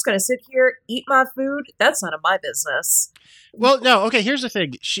 I'm just gonna sit here, eat my food? That's none of my business. Well, no. Okay, here's the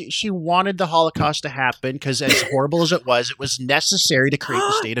thing. She wanted the Holocaust to happen because, as horrible as it was necessary to create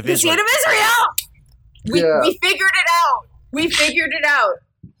the state of Israel. The state of Israel. We figured it out. We figured it out.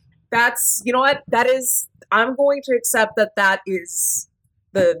 That's, you know what? That is. I'm going to accept that is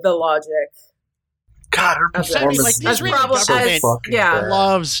the logic. God, her performance is the Israeli government bad.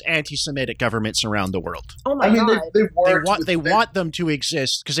 loves anti-Semitic governments around the world. Oh my God! They want them to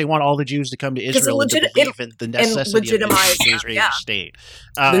exist because they want all the Jews to come to Israel and to believe in the necessity of the Israeli state.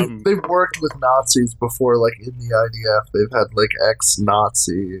 They've worked with Nazis before, like in the IDF. They've had like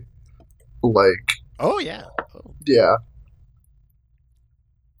ex-Nazi, like. Oh yeah. Yeah.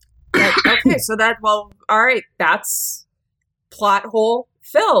 Okay, so all right, that's plot hole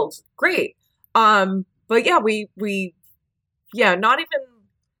filled. Great. But yeah, we not even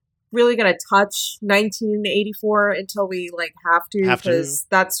really gonna touch 1984 until we like have to because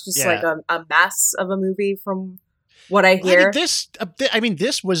that's just like a mess of a movie from what I hear.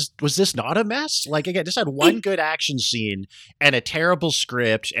 Was this not a mess? Like again, this had one good action scene and a terrible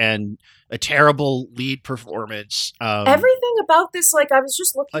script and a terrible lead performance. Everything about this, like I was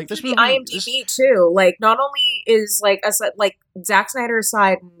just looking through the IMDb too. Like not only is like Zack Snyder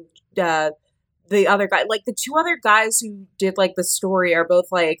aside and the other guy, like the two other guys who did like the story are both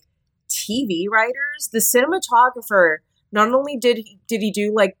like TV writers. The cinematographer, not only did he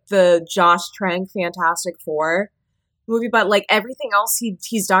do like the Josh Trank Fantastic Four movie, but like everything else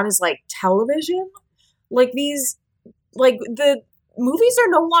he's done is like television. Like these, like the movies are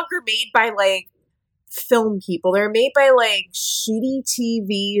no longer made by like film people. They're made by like shitty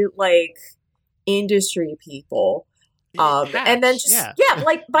TV like industry people. And then just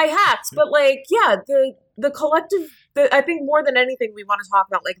like by hacks, but like the collective. I think more than anything, we want to talk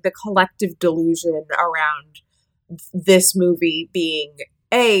about like the collective delusion around this movie being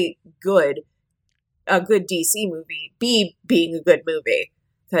a good DC movie, B being a good movie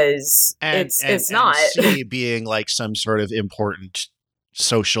because it's not, C being like some sort of important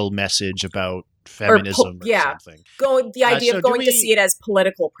social message about feminism or something. The idea of going to see it as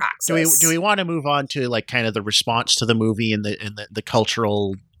political praxis. Do we want to move on to like kind of the response to the movie and the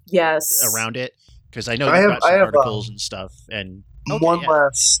cultural around it? Because I know you've got some articles and stuff. And one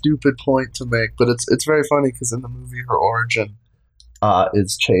last stupid point to make, but it's very funny because in the movie her origin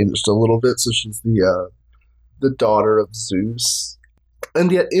is changed a little bit, so she's the daughter of Zeus,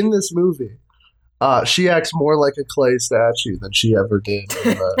 and yet in this movie. She acts more like a clay statue than she ever did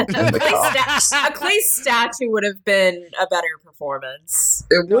in the comics. A clay statue would have been a better performance.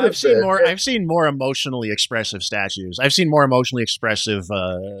 It would have been. I've seen more emotionally expressive statues. I've seen more emotionally expressive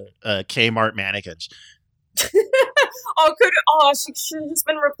Kmart mannequins. She should have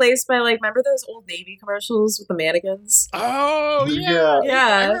been replaced by like, remember those old Navy commercials with the mannequins? Oh yeah.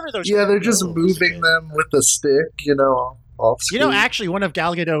 I remember those. Yeah, they're just moving them with a stick, you know. You know, actually, one of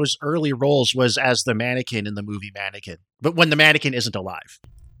Gal Gadot's early roles was as the mannequin in the movie Mannequin, but when the mannequin isn't alive.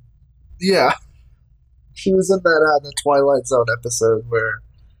 Yeah, she was in that Twilight Zone episode where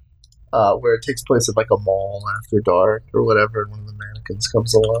it takes place at like a mall after dark or whatever, and one of the mannequins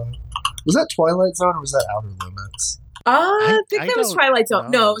comes along. Was that Twilight Zone or was that Outer Limits? I think that was Twilight Zone.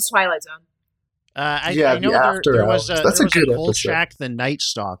 No, it was Twilight Zone. I know there was a Kolchak the Night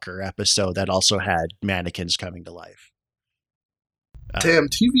Stalker episode that also had mannequins coming to life. Damn,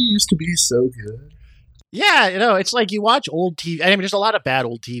 TV used to be so good. Yeah, you know, it's like you watch old TV. I mean, there's a lot of bad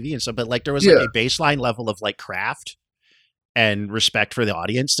old TV and stuff, but like there was like a baseline level of like craft and respect for the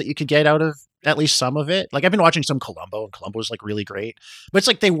audience that you could get out of at least some of it. Like I've been watching some Columbo, and Columbo was like really great, but it's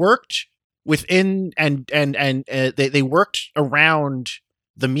like they worked within and they worked around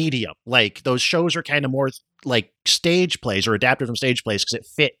the medium. Like those shows are kind of more like stage plays or adapted from stage plays because it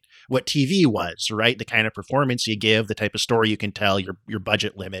fit what TV was, right? The kind of performance you give, the type of story you can tell, your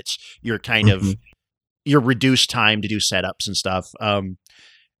budget limits, your kind of your reduced time to do setups and stuff. And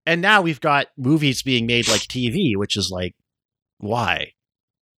now we've got movies being made like TV, which is like, why?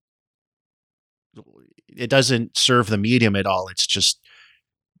 It doesn't serve the medium at all. It's just,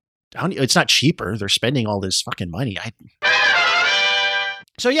 it's not cheaper. They're spending all this fucking money.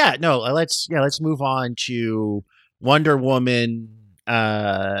 Let's move on to Wonder Woman.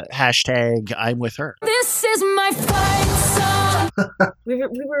 Hashtag I'm with her. This is my fight song. we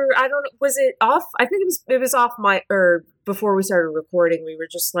were I don't know, was it off? I think it was off my, or before we started recording, we were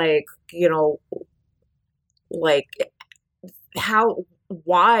just like, like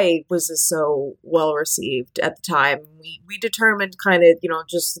why was this so well received at the time? We determined kind of,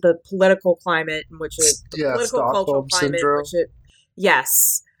 just the political climate in which political cultural climate in which it,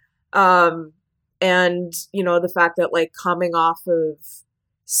 yes. And, the fact that, like, coming off of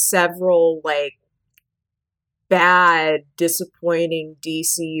several, like, bad, disappointing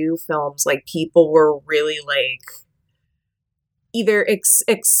DCU films, like, people were really, like, either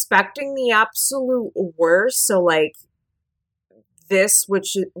expecting the absolute worst, so, like, this,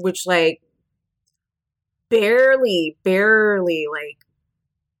 which like, barely, like,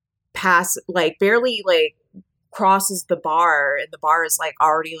 barely, like, crosses the bar, and the bar is like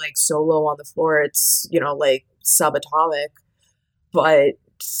already like so low on the floor, it's like subatomic. But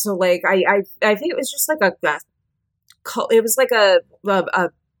so like I think it was just like it was like a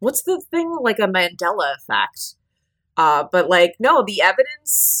what's the thing, like a Mandela effect. But like, no, the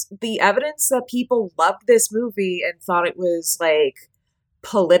evidence that people loved this movie and thought it was like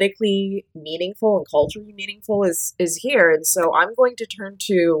politically meaningful and culturally meaningful is here. And so I'm going to turn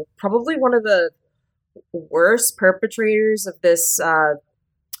to probably one of the worst perpetrators of this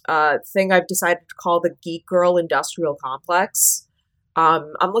thing I've decided to call the Geek Girl Industrial Complex.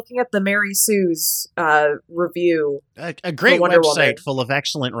 I'm looking at the Mary Sue's review. A great website full of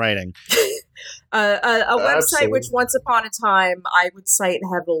excellent writing. A website which once upon a time I would cite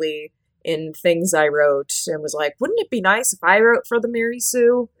heavily in things I wrote, and was like, wouldn't it be nice if I wrote for the Mary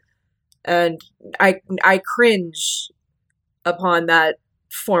Sue? And I cringe upon that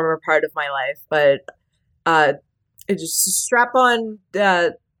former part of my life, but just strap on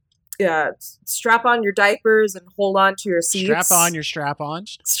your diapers and hold on to your seats. Strap on your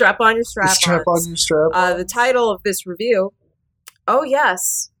strap-ons. Strap on your strap-ons. Strap on your strap-ons. The title of this review, oh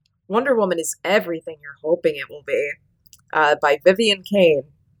yes, Wonder Woman is everything you're hoping it will be, by Vivian Kane.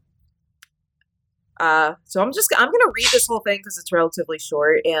 So I'm gonna read this whole thing because it's relatively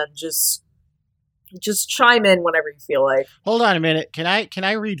short, and just chime in whenever you feel like. Hold on a minute. Can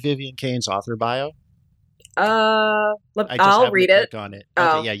I read Vivian Kane's author bio? I'll read it. On it.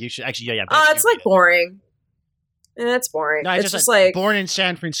 Oh. Okay, yeah, you should actually. Yeah. It's like boring. It's boring. No, it's just like born in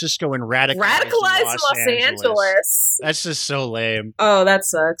San Francisco and radicalized in Los Angeles. That's just so lame. Oh, that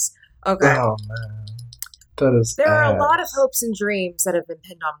sucks. Okay. Oh man, that is. There are a lot of hopes and dreams that have been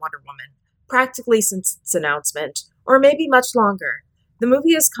pinned on Wonder Woman, practically since its announcement, or maybe much longer. The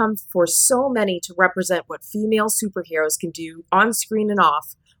movie has come for so many to represent what female superheroes can do on screen and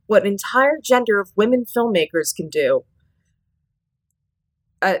off, what an entire gender of women filmmakers can do.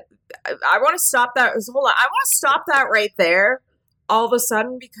 I want to stop that. Hold on. I want to stop that right there all of a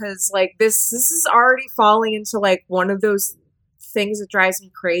sudden, because like this is already falling into like one of those things that drives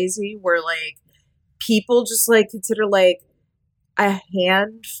me crazy, where like people just like consider like a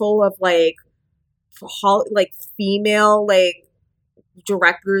handful of like female like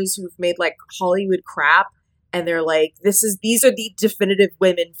directors who've made like Hollywood crap, and they're like, these are the definitive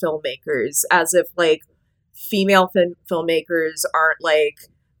women filmmakers, as if like female filmmakers aren't like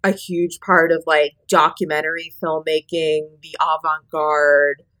a huge part of like documentary filmmaking, the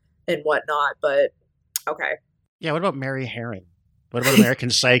avant-garde and whatnot. But okay. Yeah, what about Mary Herron? What about American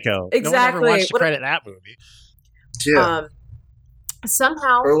Psycho? Exactly. No one ever wants to credit that movie. Yeah.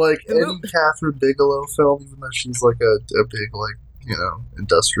 Somehow, or like any Catherine Bigelow film, even though she's like a big like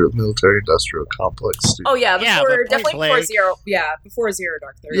military industrial complex student. Oh yeah, definitely before Zero. Yeah, before Zero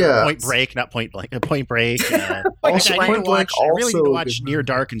Dark 30. Yeah, Point Break, not Point Blank. Point Break. Also, I Point Blank really need to watch Near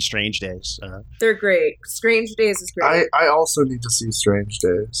Dark and Strange Days. They're great. Strange Days is great. I also need to see Strange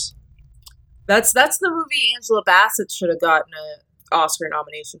Days. That's the movie Angela Bassett should have gotten an Oscar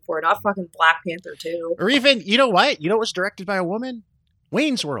nomination for, not fucking Black Panther 2. Or even, you know what? You know what was directed by a woman?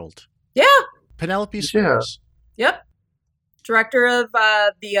 Wayne's World. Yeah. Penelope Spheres. Yeah. Yep. Director of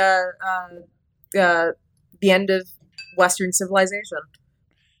the end of Western civilization.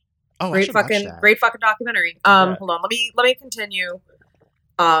 Oh, great fucking documentary. Hold on, let me continue.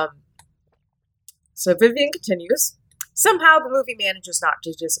 So Vivian continues. Somehow the movie manages not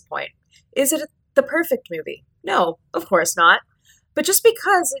to disappoint. Is it the perfect movie? No, of course not. But just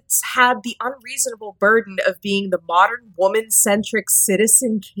because it's had the unreasonable burden of being the modern woman-centric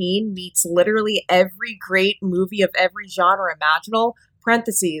Citizen Kane meets literally every great movie of every genre imaginable,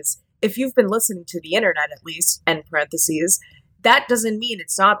 parentheses, if you've been listening to the internet at least, end parentheses, that doesn't mean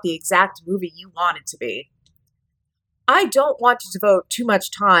it's not the exact movie you want it to be. I don't want to devote too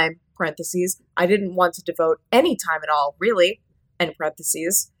much time, parentheses, I didn't want to devote any time at all, really, end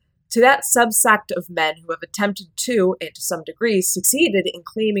parentheses, to that subsect of men who have attempted to, and to some degree, succeeded in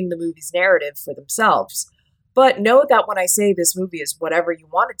claiming the movie's narrative for themselves. But know that when I say this movie is whatever you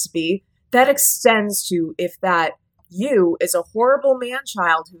want it to be, that extends to if that you is a horrible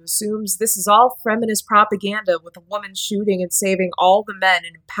man-child who assumes this is all feminist propaganda with a woman shooting and saving all the men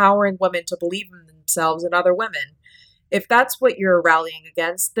and empowering women to believe in themselves and other women. If that's what you're rallying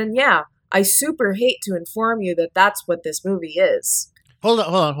against, then yeah, I super hate to inform you that that's what this movie is. Hold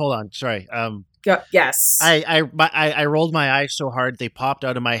on. Sorry. Yes. I rolled my eyes so hard they popped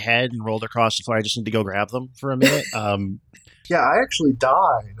out of my head and rolled across the floor. I just need to go grab them for a minute. Yeah, I actually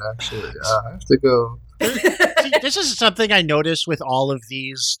died. I have to go. See, this is something I notice with all of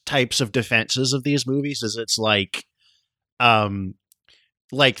these types of defenses of these movies. Is it's like they're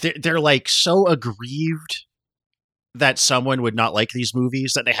like so aggrieved that someone would not like these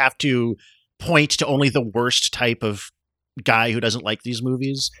movies that they have to point to only the worst type of guy who doesn't like these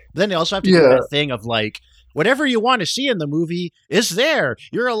movies. Then they also have to do that thing of like, whatever you want to see in the movie is there.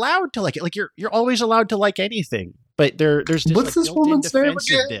 You're allowed to like it. Like you're always allowed to like anything. But there's this, what's like, this woman's name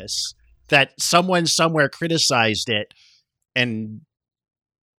again? That someone somewhere criticized it, and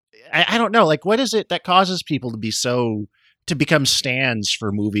I don't know. Like, what is it that causes people to become stands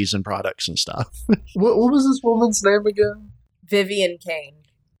for movies and products and stuff? What was this woman's name again? Vivian Kane.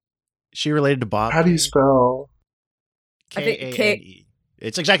 She related to Bob. How do you spell? Kane.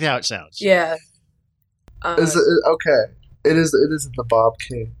 It's exactly how it sounds. Yeah. Is it okay? It is in the Bob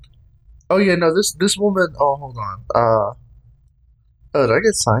Kane. Oh yeah, no. This woman. Oh, hold on. Oh, did I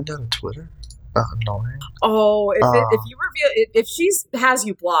get signed out of Twitter? Annoying. Oh, if you reveal if she has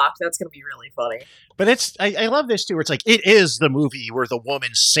you blocked, that's gonna be really funny. But I love this too. Where it's like it is the movie where the woman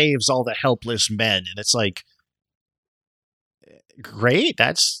saves all the helpless men, and it's like, great.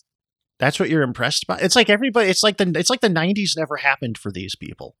 That's what you're impressed by. It's like everybody. It's like the 90s never happened for these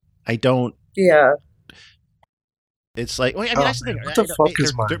people. I don't. Yeah. It's like, well, I mean, that's the thing. What the fuck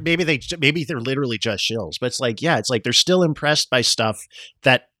is mine? Maybe they're literally just shills, but it's like, yeah, it's like they're still impressed by stuff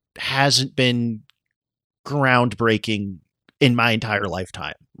that hasn't been groundbreaking in my entire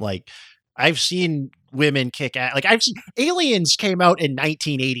lifetime. Like, I've seen women kick ass. Like, I've seen Aliens came out in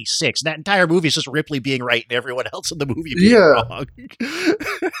 1986. That entire movie is just Ripley being right and everyone else in the movie being wrong.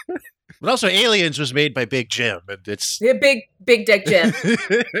 But also, Aliens was made by Big Jim, and it's big Dick Jim.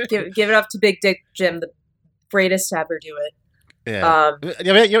 give it up to Big Dick Jim, the greatest to ever do it. Yeah,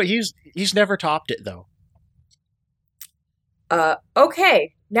 he's never topped it though.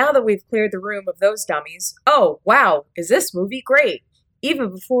 Okay, now that we've cleared the room of those dummies, oh wow, is this movie great?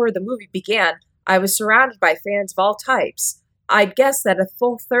 Even before the movie began, I was surrounded by fans of all types. I'd guess that a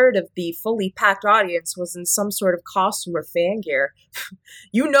full third of the fully packed audience was in some sort of costume or fan gear.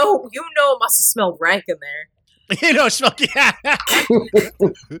 You know, it must have smelled rank in there.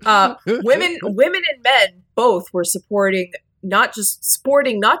 Women and men both were sporting not just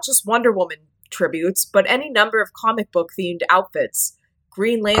Wonder Woman tributes, but any number of comic book themed outfits.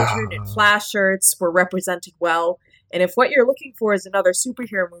 Green Lantern and Flash shirts were represented well, and if what you're looking for is another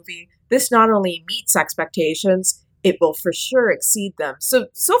superhero movie, this not only meets expectations, it will for sure exceed them. So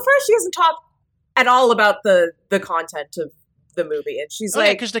far she hasn't talked at all about the content of the movie, and she's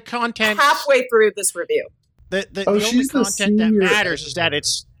because the content halfway through this review. The only content that matters is that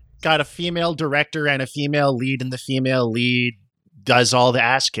it's got a female director and a female lead, and the female lead does all the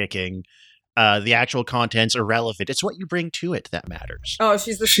ass kicking. The actual content's irrelevant. It's what you bring to it that matters. Oh,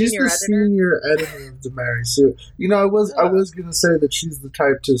 she's the senior editor of the Mary Sue. You know, I was gonna say that she's the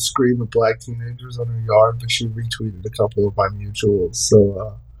type to scream at black teenagers on her yard, but she retweeted a couple of my mutuals.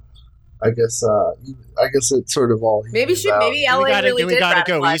 So I guess it sort of all. Maybe LA really did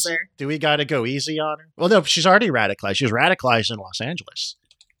radicalize her. Do we gotta go easy on her? Well, no, she's already radicalized. She was radicalized in Los Angeles.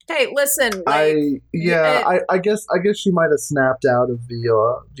 Hey, listen. I guess she might have snapped out of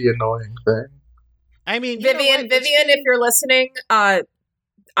the annoying thing. I mean, Vivian, if you're listening, I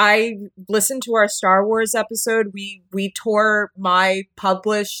listened to our Star Wars episode. We tore my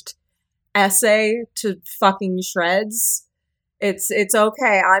published essay to fucking shreds. It's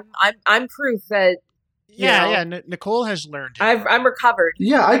okay. I'm proof that Yeah. Nicole has learned. I'm recovered.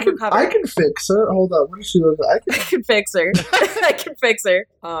 Yeah, I can fix her. Hold on, what does she look like? I can fix her. I can fix her.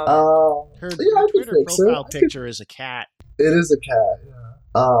 Her I can Twitter fix her. profile picture is a cat. It is a cat.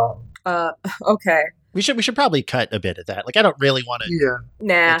 Yeah. Okay. We should probably cut a bit of that. Like, I don't really want to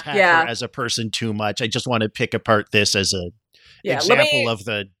attack her as a person too much. I just want to pick apart this as a example of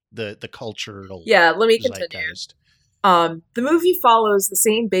the cultural. Yeah, let me continue. Zeitgeist. The movie follows the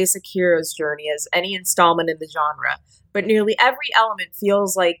same basic hero's journey as any installment in the genre, but nearly every element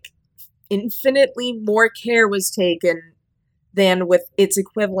feels like infinitely more care was taken than with its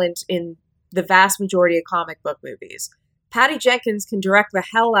equivalent in the vast majority of comic book movies. Patty Jenkins can direct the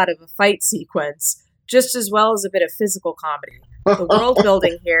hell out of a fight sequence, just as well as a bit of physical comedy. The world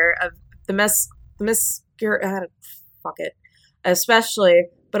building here of especially,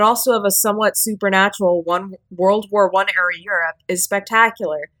 but also of a somewhat supernatural World War I era Europe, is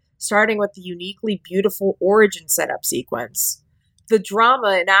spectacular, starting with the uniquely beautiful origin setup sequence. The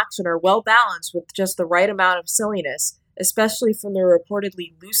drama and action are well balanced with just the right amount of silliness, especially from the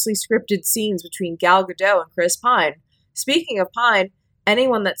reportedly loosely scripted scenes between Gal Gadot and Chris Pine. Speaking of Pine,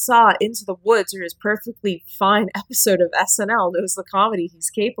 anyone that saw Into the Woods or his perfectly fine episode of SNL knows the comedy he's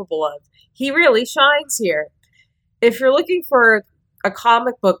capable of. He really shines here. If you're looking for a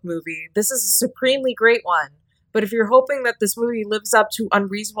comic book movie, this is a supremely great one. But if you're hoping that this movie lives up to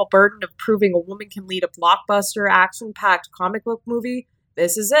unreasonable burden of proving a woman can lead a blockbuster, action-packed comic book movie,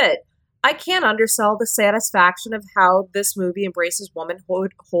 this is it. I can't undersell the satisfaction of how this movie embraces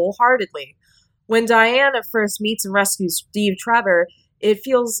womanhood wholeheartedly. When Diana first meets and rescues Steve Trevor, it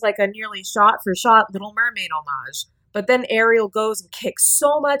feels like a nearly shot-for-shot Little Mermaid homage. But then Ariel goes and kicks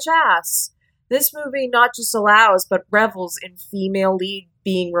so much ass. This movie not just allows, but revels in female lead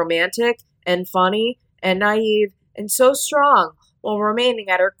being romantic and funny and naive and so strong, while remaining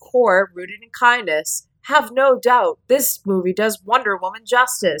at her core rooted in kindness. Have no doubt, this movie does Wonder Woman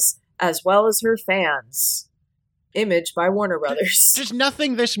justice, as well as her fans. Image by Warner Brothers. There's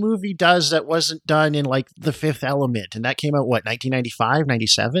nothing this movie does that wasn't done in, like, The Fifth Element, and that came out, 1995,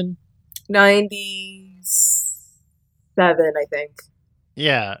 97? 97, I think.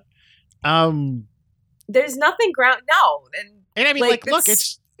 Yeah. There's nothing no. And I mean, look,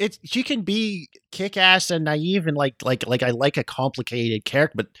 it's she can be kick-ass and naive and like I like a complicated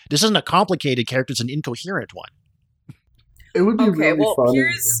character, but this isn't a complicated character, it's an incoherent one. It would be really funny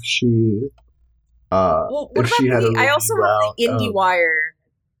if she if she had I also have the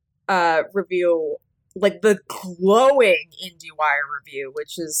IndieWire review, like the glowing IndieWire review,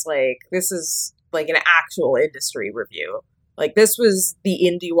 which is like, this is like an actual industry review. Like, this was the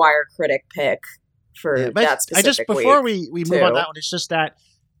IndieWire critic pick for that specific before we move on that one, it's just that,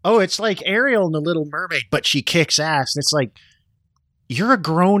 it's like Ariel in The Little Mermaid, but she kicks ass. And it's like, you're a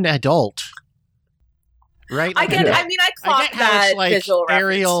grown adult. Right? Like, I caught that like visual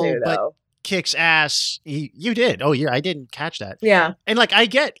Ariel, reference too, though. But kicks ass. You did. Oh, yeah, I didn't catch that. Yeah. And I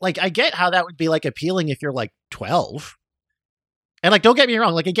get how that would be like appealing if you're like 12. And like, don't get me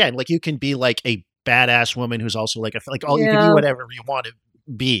wrong. Like, again, like you can be like a badass woman who's also like you can be whatever you want to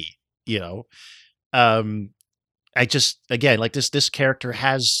be, you know. I just, again, like this character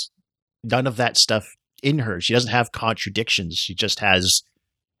has none of that stuff in her. She doesn't have contradictions. She just has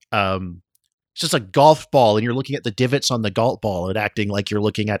it's just a golf ball, and you're looking at the divots on the golf ball and acting like you're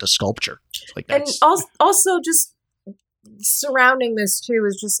looking at a sculpture. Like, that's... And also just surrounding this too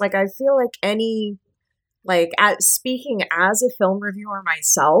is just like, I feel like speaking as a film reviewer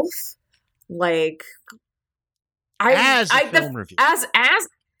myself, like as a film reviewer, as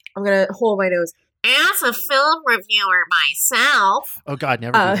I'm gonna hold my nose. As a film reviewer myself. Oh God,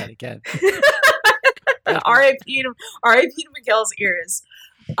 never do that again. R.I.P. to Miguel's ears.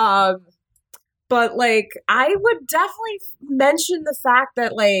 But like, I would definitely mention the fact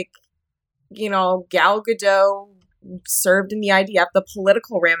that, like, you know, Gal Gadot served in the IDF, the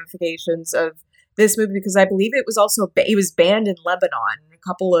political ramifications of this movie, because I believe it was also it was banned in Lebanon and a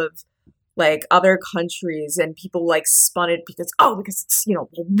couple of like other countries, and people like spun it because it's, you know,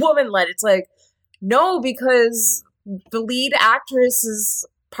 woman led. It's like, no, because the lead actress is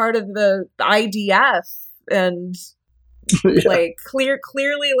part of the IDF, and like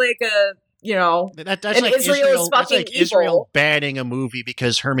clearly like a, you know, that's like Israel. That's like Israel banning a movie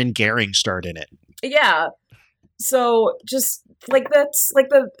because Herman Goering starred in it. Yeah. So just like, that's like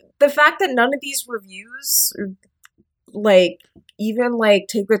the fact that none of these reviews like even like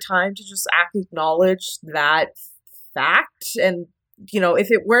take the time to just acknowledge that fact, and you know, if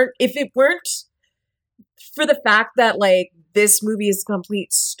it weren't for the fact that like this movie is a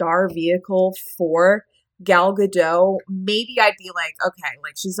complete star vehicle for Gal Gadot, maybe I'd be like, okay,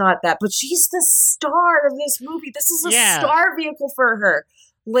 like she's not that, but she's the star of this movie. This is a star vehicle for her.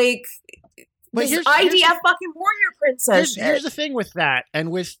 Like, but this IDF fucking warrior princess. Here's the thing with that,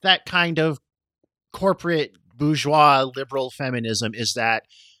 and with that kind of corporate bourgeois liberal feminism, is that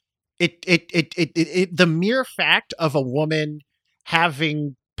the mere fact of a woman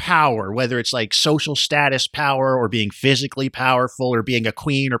having power, whether it's like social status power or being physically powerful or being a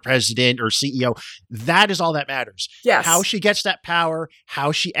queen or president or CEO, that is all that matters. Yes. How she gets that power,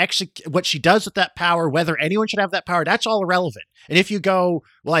 how she what she does with that power, whether anyone should have that power, that's all irrelevant. And if you go,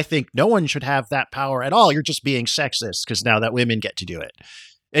 well, I think no one should have that power at all, you're just being sexist because now that women get to do it.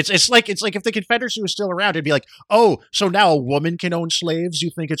 It's like if the Confederacy was still around, it'd be like, oh, so now a woman can own slaves?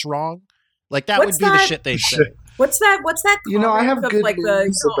 You think it's wrong? Like that would be the shit they'd say. What's that? You know, I have good like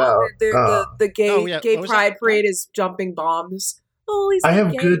news about the gay pride parade is jumping bombs. Oh, he's I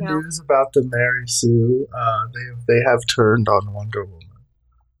have gay good now. news about the Mary Sue. They have turned on Wonder Woman.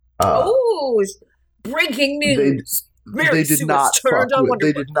 Breaking news! They did not fuck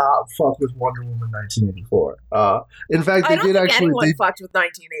with Wonder Woman 1984. In fact, they did actually. Anyone fucked with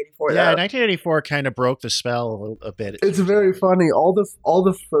 1984. Yeah, 1984 kind of broke the spell a bit. It's very funny. All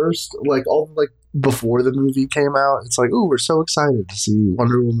the first before the movie came out, it's like, ooh, we're so excited to see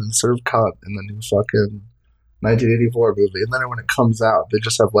Wonder Woman serve cut in the new fucking 1984 movie. And then when it comes out, they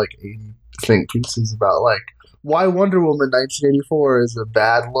just have like 80 think pieces about like why Wonder Woman 1984 is a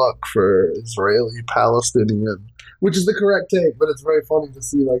bad look for Israeli Palestinian. Which is the correct take, but it's very funny to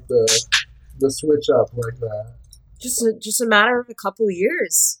see like the switch up like that. Just a matter of a couple of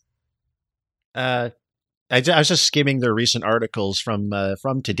years. I was just skimming their recent articles from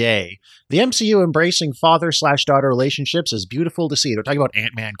today. The MCU embracing father/daughter relationships is beautiful to see. They're talking about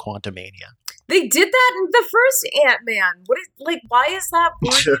Ant-Man Quantumania. They did that in the first Ant-Man. Why is that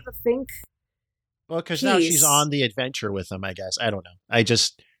worthy of a think? Well, because now she's on the adventure with him, I guess. I don't know.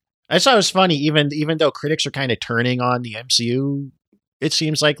 I thought it was funny, even though critics are kind of turning on the MCU, it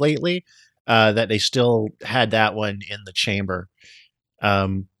seems like lately, that they still had that one in the chamber.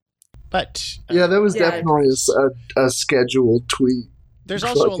 But yeah, there was definitely a scheduled tweet. There's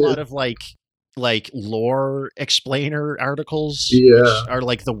also a lot of like lore explainer articles, which are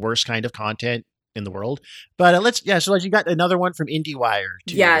like the worst kind of content in the world. But so you got another one from IndieWire.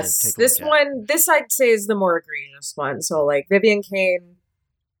 Yes, this I'd say is the more egregious one. So like Vivian Cain.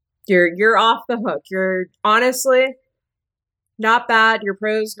 You're off the hook. You're honestly not bad. Your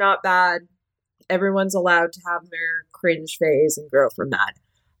prose not bad. Everyone's allowed to have their cringe phase and grow from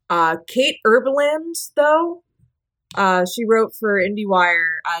that. Kate Urbaland, though, she wrote for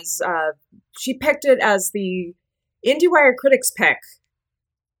IndieWire as she picked it as the IndieWire critics pick.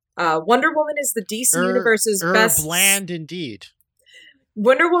 Wonder Woman is the DC Universe's best. Bland indeed.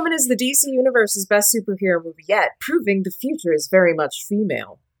 Wonder Woman is the DC Universe's best superhero movie yet, proving the future is very much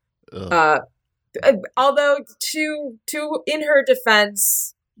female. Although to in her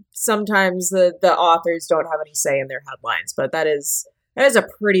defense, sometimes the authors don't have any say in their headlines, but that is a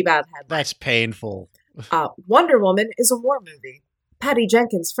pretty bad headline. That's painful. Wonder Woman is a war movie. Patty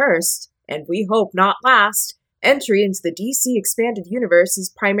Jenkins' first, and we hope not last, entry into the DC expanded universe is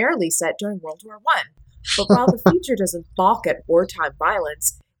primarily set during World War I. But while the feature doesn't balk at wartime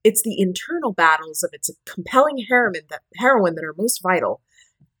violence, it's the internal battles of its compelling heroine that are most vital.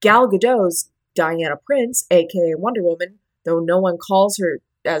 Gal Gadot's Diana Prince, aka Wonder Woman, though no one calls her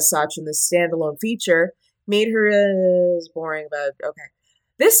as such in this standalone feature, made her as boring, but okay.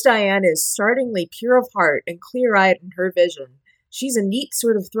 This Diane is startlingly pure of heart and clear-eyed in her vision. She's a neat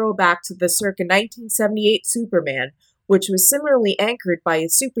sort of throwback to the circa 1978 Superman, which was similarly anchored by a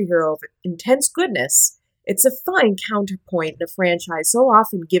superhero of intense goodness. It's a fine counterpoint in a franchise so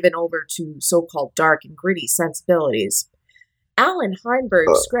often given over to so-called dark and gritty sensibilities. Alan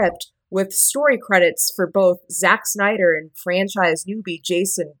Heinberg's script, with story credits for both Zack Snyder and franchise newbie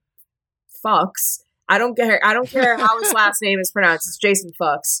Jason Fuchs. I don't care how his last name is pronounced. It's Jason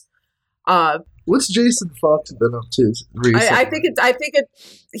Fuchs. What's Jason Fuchs been up to recently? I think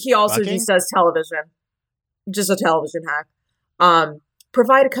he also just does television. Just a television hack.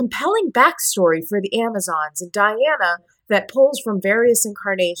 Provide a compelling backstory for the Amazons and Diana that pulls from various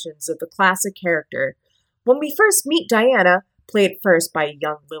incarnations of the classic character. When we first meet Diana, played first by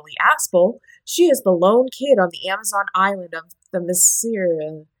young Lily Aspel, she is the lone kid on the Amazon island of the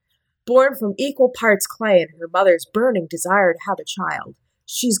Messira. Born from equal parts clay and her mother's burning desire to have a child,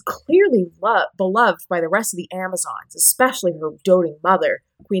 she's clearly beloved by the rest of the Amazons, especially her doting mother,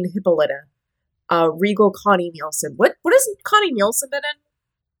 Queen Hippolyta. Regal Connie Nielsen. What has Connie Nielsen been in?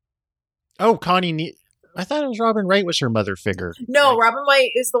 Oh, I thought it was Robin Wright was her mother figure. No, Robin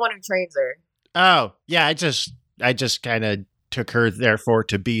Wright is the one who trains her. Oh, yeah, I just kind of took her therefore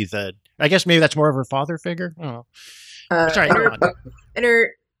to be the. I guess maybe that's more of her father figure. I don't know. Sorry, and go her, on.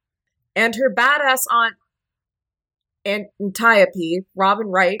 and her badass aunt Antiope, Robin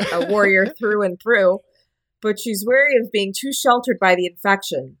Wright, a warrior through and through, but she's wary of being too sheltered by the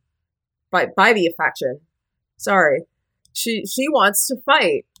infection. By the affection. Sorry. She wants to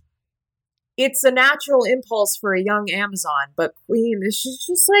fight. It's a natural impulse for a young Amazon, but Queen, she's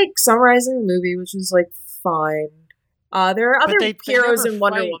just like summarizing the movie, which is like fine. There are other heroes in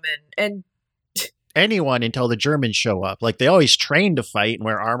Wonder Woman, and anyone until the Germans show up. Like, they always train to fight and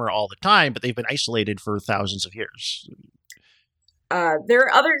wear armor all the time, but they've been isolated for thousands of years. there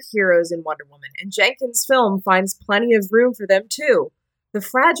are other heroes in Wonder Woman, and Jenkins' film finds plenty of room for them too. The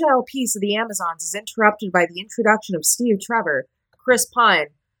fragile peace of the Amazons is interrupted by the introduction of Steve Trevor, Chris Pine,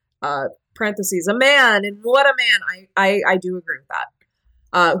 parentheses, a man, and what a man, I do agree with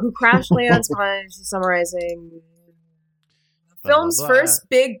that, who crash lands behind, summarizing. The film's first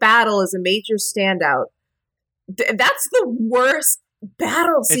big battle is a major standout. That's the worst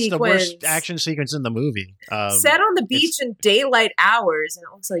battle sequence. It's the worst action sequence in the movie. Set on the beach in daylight hours, and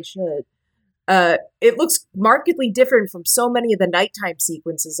it looks like shit. It looks markedly different from so many of the nighttime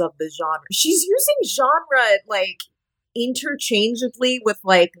sequences of the genre. She's using genre, like, interchangeably with,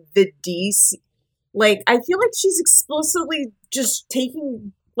 like, the DC. Like, I feel like she's explicitly just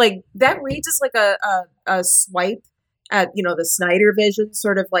taking, like, that reads as, like, a swipe at, you know, the Snyder Vision,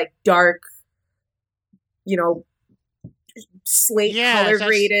 sort of, like, dark, you know, slate color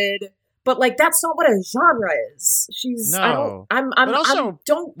graded. But, like, that's not what a genre is. She's no. I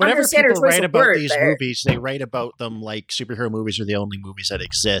don't understand her choice write of about word these there. movies, they write about them like superhero movies are the only movies that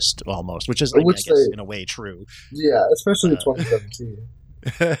exist, almost, which is, like, I guess, in a way, true. Yeah, especially in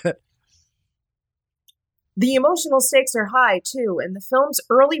 2017. The emotional stakes are high, too, and the film's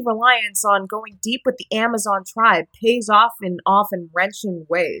early reliance on going deep with the Amazon tribe pays off in often wrenching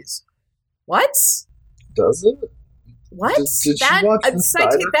ways. What? Does it? What? Did you watch the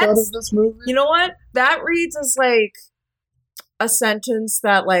Snyder cut of this movie? You know what? That reads as, like, a sentence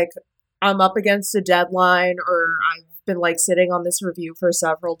that, like, I'm up against a deadline, or I've been, like, sitting on this review for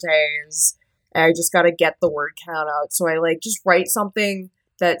several days, and I just gotta get the word count out. So I, like, just write something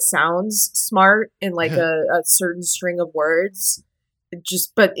that sounds smart in, like, a certain string of words,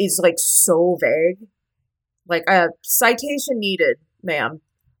 but is, like, so vague. Like, a citation needed, ma'am.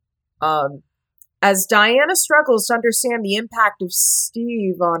 As Diana struggles to understand the impact of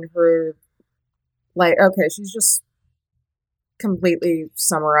Steve on her, like, okay, she's just completely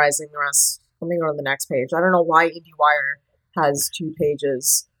summarizing the rest. Let me go to the next page. I don't know why IndieWire has 2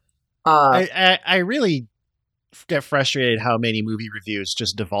 pages. I really get frustrated how many movie reviews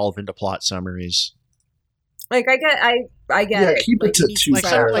just devolve into plot summaries. Like, I get it. Keep it to 2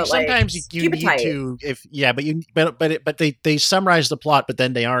 like sometimes you need to, but they summarize the plot, but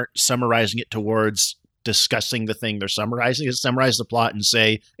then they aren't summarizing it towards discussing the thing they're summarizing. They summarize the plot and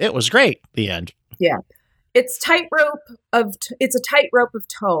say it was great. The end. Yeah, it's a tightrope of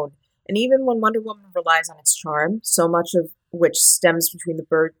tone, and even when Wonder Woman relies on its charm, so much of which stems between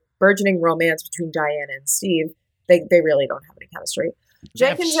the burgeoning romance between Diana and Steve, they really don't have any chemistry.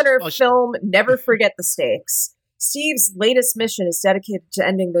 Jenkins and her film never forget the stakes. Steve's latest mission is dedicated to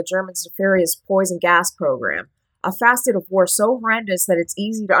ending the Germans' nefarious poison gas program, a facet of war so horrendous that it's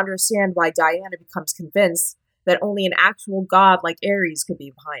easy to understand why Diana becomes convinced that only an actual god like Ares could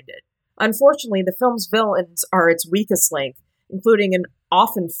be behind it. Unfortunately, the film's villains are its weakest link, including an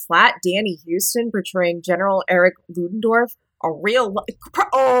often flat Danny Houston portraying General Erich Ludendorff, a real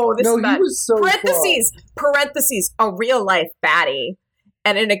parentheses, a real life baddie,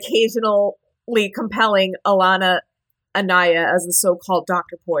 and an occasionally compelling Alana Anaya as the so-called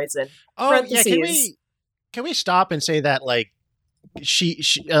Dr. Poison. Oh, yeah, can we stop and say that, like,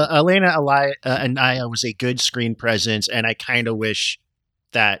 Elena Anaya was a good screen presence, and I kind of wish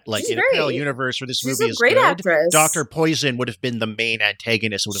that, like, in a parallel universe where this movie is great good, actress. Dr. Poison would have been the main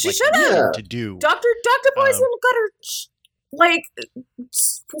antagonist. Would have nothing to do. Dr. Poison got her like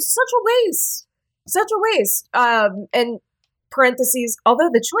such a waste. And parentheses, although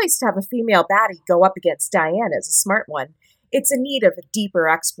the choice to have a female baddie go up against Diana is a smart one, it's in need of a deeper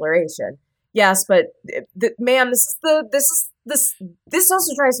exploration. Yes, but ma'am, this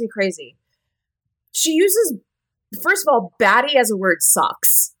also drives me crazy. She uses, first of all, baddie as a word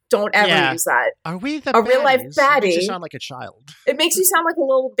sucks. Don't ever use that. Are we the a real life baddie? It makes you sound like a child. It makes you sound like a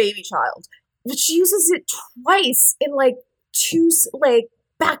little baby child. But she uses it twice in like 2 like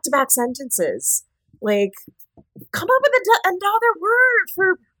back-to-back sentences. Like, come up with another word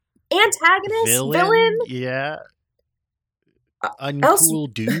for antagonist, villain. Yeah.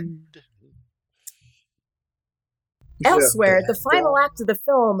 Uncool dude. Elsewhere, the final act of the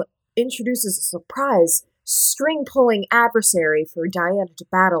film introduces a surprise string-pulling adversary for Diana to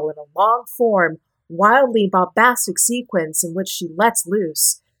battle in a long-form, wildly bombastic sequence in which she lets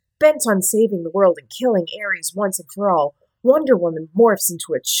loose. Bent on saving the world and killing Ares once and for all, Wonder Woman morphs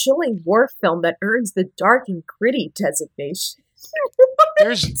into a chilling war film that earns the dark and gritty designation.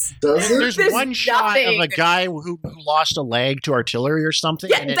 There's one shot of a guy who lost a leg to artillery or something,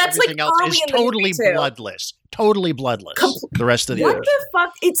 Yeah, and that's everything like else early is in the movie, totally too. bloodless. Totally bloodless. The rest of the What the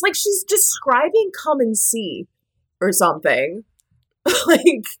fuck? It's like she's describing Come and See or something.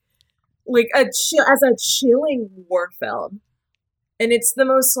 like as a chilling war film. And it's the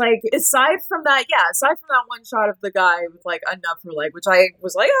most aside from that one shot of the guy with like a nut for leg, which I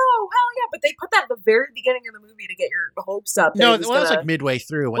was like, oh hell yeah, but they put that at the very beginning of the movie to get your hopes up. No, it was like midway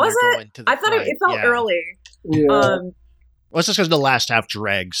through when they're going to the I thought fight. it felt early. Yeah. Well, it's just because the last half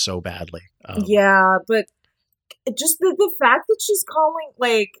drags so badly. Yeah, but just the fact that she's calling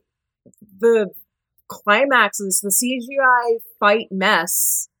like the climaxes, the CGI fight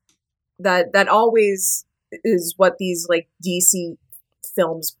mess that always is what these like DC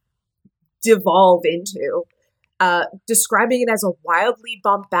films devolve into, describing it as a wildly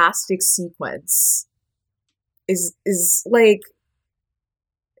bombastic sequence is like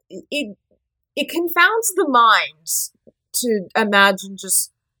it confounds the mind to imagine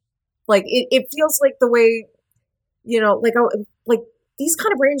just like it feels like the way, you know, like these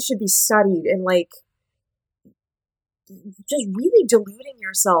kind of brains should be studied and like just really deluding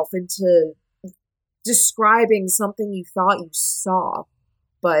yourself into describing something you thought you saw,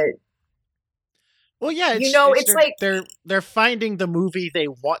 but well, yeah, it's like they're finding the movie they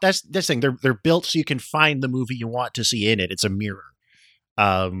want. That's this thing. They're built so you can find the movie you want to see in it. It's a mirror.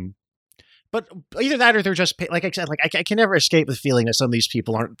 But either that or they're just like I said. Like I can never escape the feeling that some of these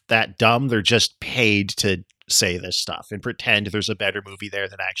people aren't that dumb. They're just paid to say this stuff and pretend there's a better movie there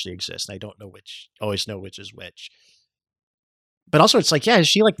that actually exists. And I don't always know which is which. But also, it's like, yeah, has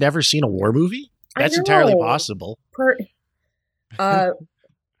she like never seen a war movie? That's entirely possible.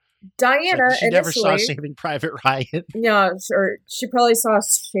 Diana she never saw Saving Private Ryan. No, or she probably saw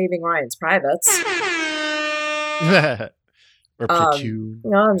Shaving Ryan's Privates. Or Platoon.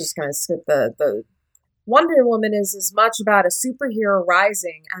 No, I'm just gonna skip the Wonder Woman is as much about a superhero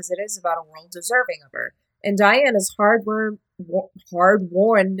rising as it is about a world deserving of her. And Diana's hard-won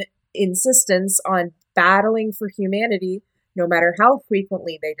insistence on battling for humanity, no matter how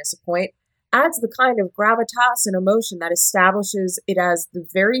frequently they disappoint, adds the kind of gravitas and emotion that establishes it as the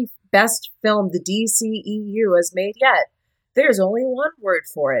very best film the DCEU has made yet. There's only one word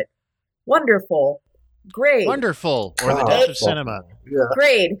for it. Wonderful. Grade. Wonderful. Or the death of cinema. Yeah.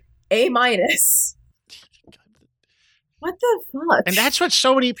 Grade. A-. What the fuck? And that's what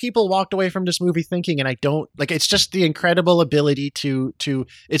so many people walked away from this movie thinking, and I don't like. It's just the incredible ability to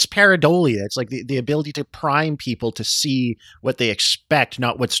it's pareidolia. It's like the ability to prime people to see what they expect,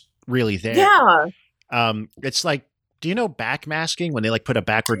 not what's really there. Yeah. It's like, do you know backmasking, when they like put a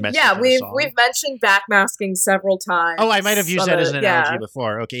backward message? Yeah, in a song? we've mentioned backmasking several times. Oh, I might have used that as an analogy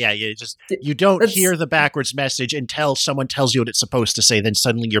before. Okay, yeah, you don't hear the backwards message until someone tells you what it's supposed to say. Then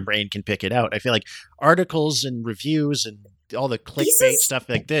suddenly your brain can pick it out. I feel like articles and reviews and all the clickbait stuff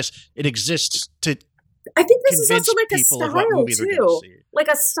like this, it exists to. I think this is also like a people of style what movie they're gonna too. see. Like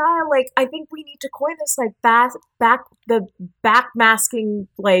a style, like I think we need to coin this like the backmasking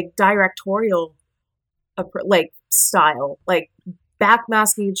like directorial like style. Like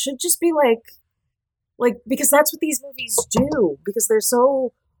backmasking should just be like because that's what these movies do, because they're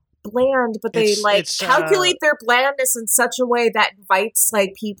so bland, but they calculate their blandness in such a way that invites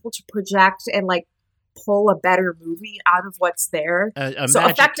like people to project and like pull a better movie out of what's there. So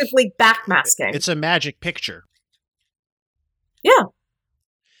effectively backmasking. It's a magic picture. Yeah.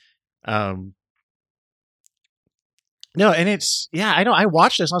 No, and it's I know. I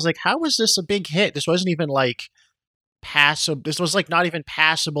watched this and I was like, how was this a big hit? This wasn't even like passable. This was like not even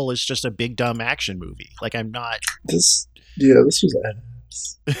passable as just a big dumb action movie. Like I'm not. This was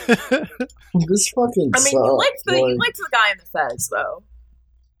ass. This fucking. I mean, you liked the guy in the Fez though.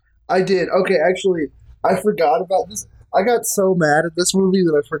 I did. Okay, actually, I forgot about this. I got so mad at this movie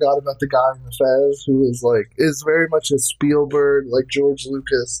that I forgot about the guy in the Fez, who is very much a Spielberg, like George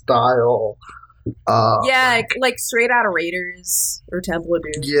Lucas style. Like straight out of Raiders or Temple of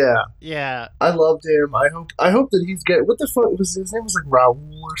Doom. Yeah. I loved him. I hope that he's getting. What the fuck was his name? Was like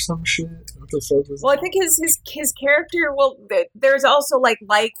Raul or some shit. What the fuck was? Well, I think his character. Well, there's also like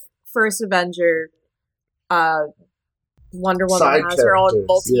First Avenger. Wonder Woman has her own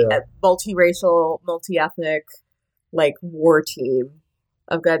multiracial, multi-ethnic, like war team.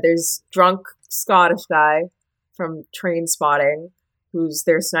 There's drunk Scottish guy from Train Spotting, who's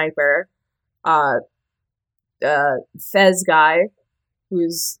their sniper. Fez guy,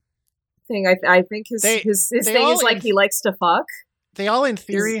 whose thing I think his thing is like he likes to fuck. They all in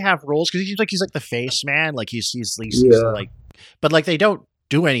theory have roles because he seems like he's like the face man, like he's like, but like they don't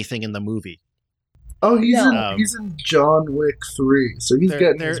do anything in the movie. Oh, he's in John Wick 3, so he's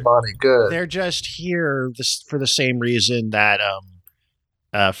getting his money good. They're just here for the same reason that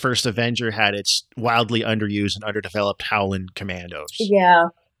First Avenger had its wildly underused and underdeveloped Howlin' Commandos. Yeah.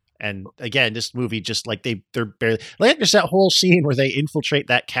 And again, this movie just like they're barely like there's that whole scene where they infiltrate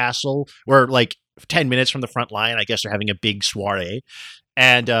that castle where like 10 minutes from the front line, I guess they're having a big soiree,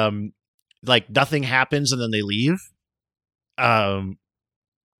 and like nothing happens and then they leave. Yeah,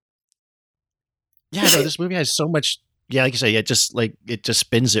 no, this movie has so much. Yeah, like you say, it just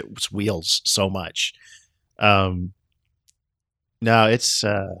spins its wheels so much. No, it's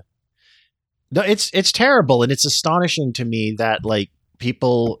terrible, and it's astonishing to me that like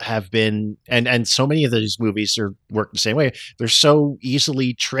people have been and so many of these movies work the same way. They're so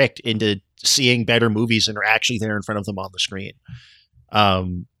easily tricked into seeing better movies and are actually there in front of them on the screen.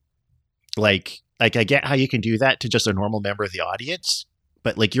 Like I get how you can do that to just a normal member of the audience,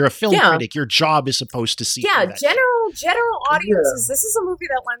 but like you're a film critic, your job is supposed to see. Yeah, general audiences. Yeah. This is a movie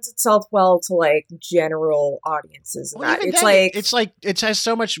that lends itself well to like general audiences. Well, it has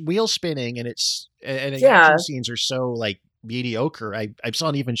so much wheel spinning, and the action scenes are so like mediocre. I'm still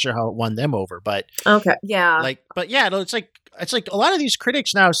not even sure how it won them over, but okay, yeah, it's like a lot of these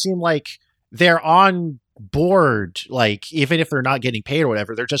critics now seem like they're on board, like even if they're not getting paid or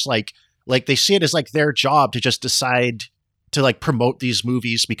whatever, they're just like they see it as like their job to just decide to like promote these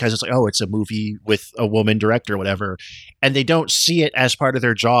movies because it's like, oh, it's a movie with a woman director or whatever, and they don't see it as part of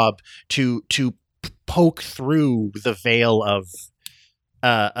their job to poke through the veil of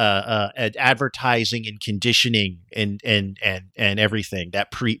advertising and conditioning and everything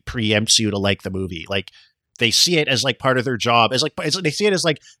that preempts you to like the movie. Like they see it as like part of their job, as like they see it as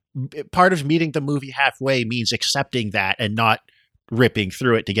like part of meeting the movie halfway means accepting that and not ripping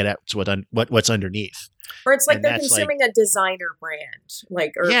through it to get at what's underneath. Or it's like they're consuming a designer brand,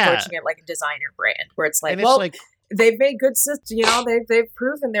 like or approaching it like a designer brand, where it's like, they've made good, they've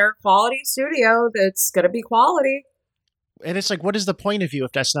proven they're a quality studio that's going to be quality. And it's like, what is the point of you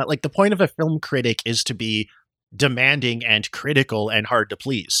if that's not like the point of a film critic is to be demanding and critical and hard to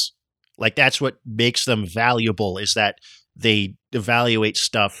please. Like that's what makes them valuable, is that they evaluate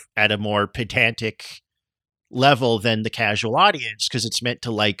stuff at a more pedantic level than the casual audience, because it's meant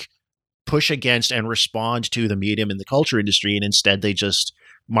to like push against and respond to the medium in the culture industry, and instead they just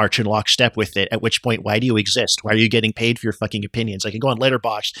march in lockstep with it, at which point, why do you exist? Why are you getting paid for your fucking opinions? I can go on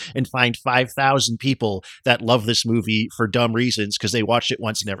Letterboxd and find 5,000 people that love this movie for dumb reasons because they watched it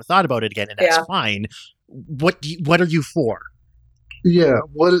once and never thought about it again, and that's fine. What are you for? Yeah,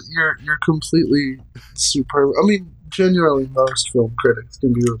 you're completely superb. I mean, generally most film critics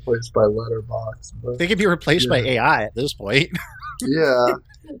can be replaced by Letterboxd. But, they can be replaced by AI at this point. Yeah.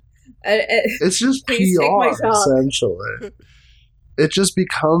 It's just PR, essentially. It just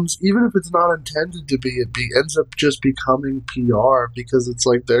becomes, even if it's not intended to be, it ends up just becoming PR, because it's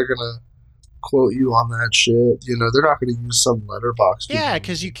like they're gonna quote you on that shit. You know, they're not gonna use some Letterboxd. Yeah,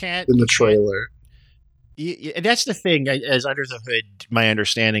 because you can't in the trailer. And that's the thing. As under the hood, my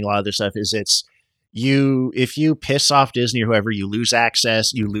understanding a lot of this stuff is if you piss off Disney or whoever, you lose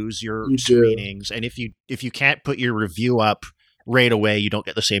access, you lose your screenings, and if you can't put your review up right away, you don't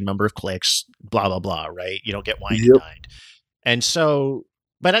get the same number of clicks, blah blah blah, right? You don't get wined and dined. And so,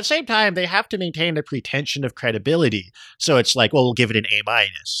 but at the same time, they have to maintain a pretension of credibility. So it's like, well, we'll give it an A-.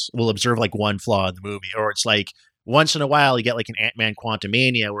 We'll observe like one flaw in the movie. Or it's like, once in a while, you get like an Ant-Man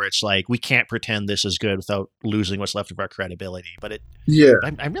Quantumania where it's like, we can't pretend this is good without losing what's left of our credibility. But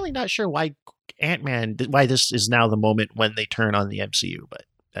I'm really not sure why why this is now the moment when they turn on the MCU. But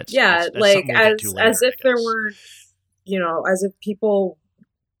that's like as if there were, as if people.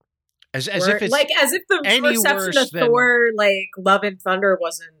 As if it's as if the reception of Thor, like Love and Thunder,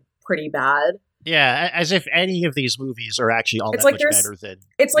 wasn't pretty bad. Yeah, as if any of these movies are actually all that much better than.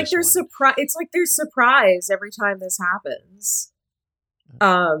 It's like there's surprise. It's like there's surprise every time this happens.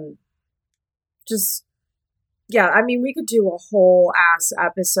 I mean, we could do a whole ass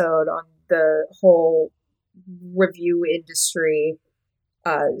episode on the whole review industry,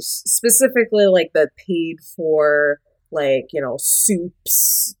 specifically like the paid for, like,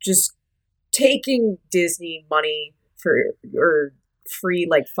 soups, just taking Disney money for or free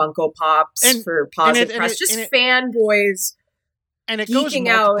like Funko Pops for positive press, fanboys, and it goes geeking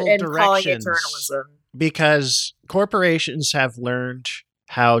out and directions, calling it journalism, because corporations have learned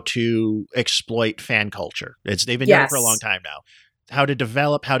how to exploit fan culture. They've been doing it for a long time now. How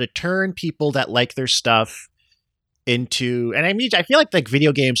to turn people that like their stuff into, and I mean, I feel like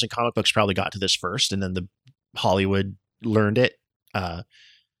video games and comic books probably got to this first, and then the Hollywood learned it. And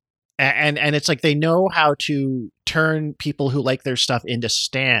it's like they know how to turn people who like their stuff into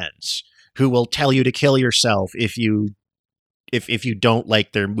stans who will tell you to kill yourself if you don't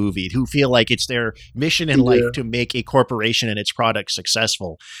like their movie, who feel like it's their mission in life to make a corporation and its product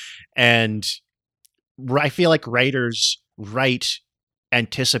successful. And I feel like writers write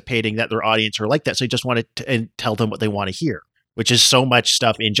anticipating that their audience are like that. So they just want to tell them what they want to hear, which is so much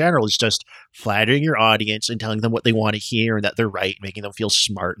stuff in general is just flattering your audience and telling them what they want to hear and that they're right, making them feel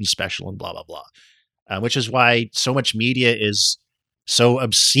smart and special and blah, blah, blah. Which is why so much media is so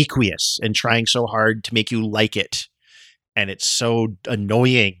obsequious and trying so hard to make you like it. And it's so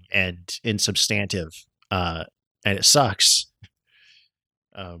annoying and insubstantive. And it sucks.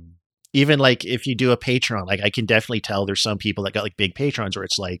 Even like if you do a Patreon, like I can definitely tell there's some people that got like big Patrons where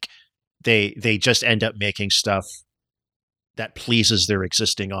it's like they just end up making stuff that pleases their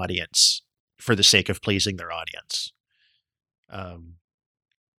existing audience for the sake of pleasing their audience.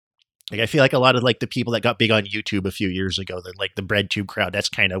 Like I feel like a lot of like the people that got big on YouTube a few years ago, that like the BreadTube crowd, that's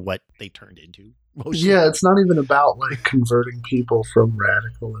kind of what they turned into. Mostly. Yeah, it's not even about like converting people from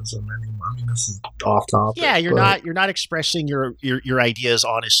radicalism anymore. I mean, this is off topic. Yeah, you're not expressing your ideas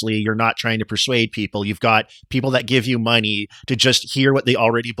honestly. You're not trying to persuade people. You've got people that give you money to just hear what they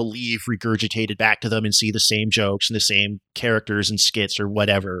already believe regurgitated back to them and see the same jokes and the same characters and skits or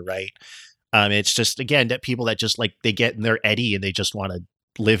whatever, right? It's just again that people that just like they get in their eddy and they just want to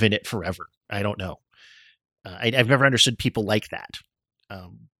live in it forever. I don't know. I've never understood people like that.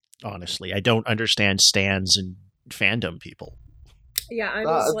 Honestly, I don't understand stans and fandom people. Yeah, I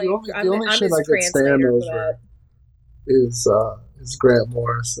was like, the only shit I get stan over is Grant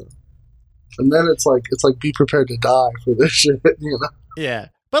Morrison, and then it's like be prepared to die for this shit, you know? Yeah,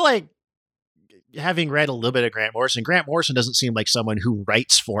 but like having read a little bit of Grant Morrison doesn't seem like someone who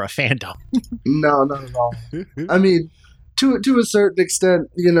writes for a fandom. No, not at all. I mean, to a certain extent,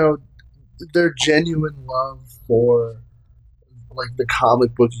 you know, their genuine love for like the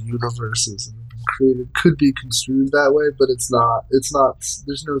comic book universes that have been created could be construed that way, but it's not.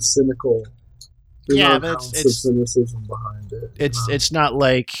 There's no cynical. But it's cynicism behind it. It's not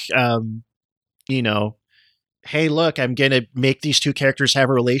like you know, hey, look, I'm gonna make these two characters have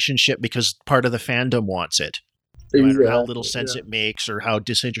a relationship because part of the fandom wants it. No matter how little sense it makes or how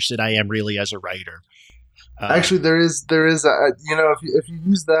disinterested I am really as a writer. Actually, there is a, you know, if you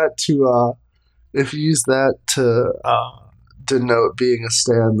use that to denote being a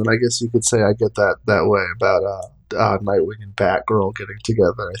stan, then I guess you could say I get that way about Nightwing and Batgirl getting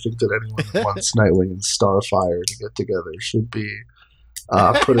together. I think that anyone who wants Nightwing and Starfire to get together should be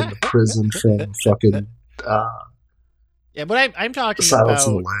put into prison from fucking. Yeah, but I'm talking Silence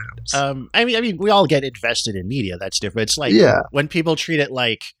about. of the Lambs. I mean, we all get invested in media. That's different. It's like when people treat it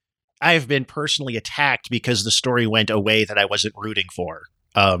like I've been personally attacked because the story went a way that I wasn't rooting for.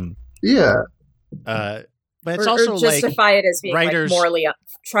 But it's also or justify it as being writers, like morally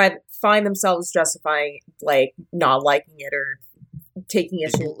find themselves justifying like not liking it or taking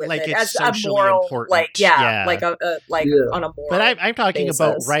issue with like it it's as a moral, important. like like on a moral. But I'm talking basis.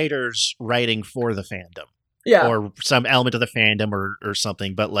 about writers writing for the fandom, or some element of the fandom, or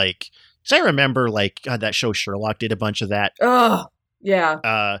something. But like, so I remember like God, that show Sherlock did a bunch of that. Oh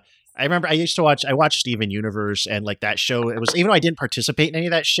yeah. I remember I watched Steven Universe, and like that show. It was even though I didn't participate in any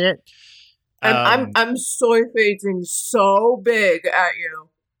of that shit. I'm soy facing so big at you.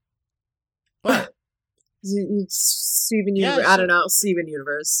 What? Steven Universe. I don't know. Steven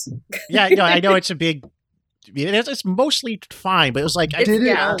Universe. Yeah, no, I know it's a big. It's mostly fine, but it was like did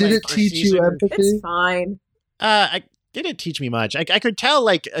it teach you empathy? It's fine. It didn't teach me much. I could tell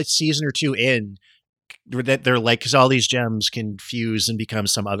like a season or two in that they're like, because all these gems can fuse and become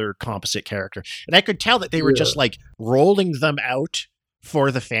some other composite character, and I could tell that they were just like rolling them out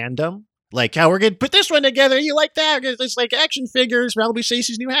for the fandom. Like how we're gonna put this one together. You like that? It's like action figures. Malibu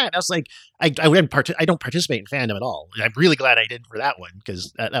Stacey's new hat. I was like, I don't participate in fandom at all. I'm really glad I did for that one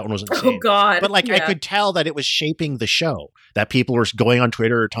because that one was insane. Oh God! But like I could tell that it was shaping the show. That people were going on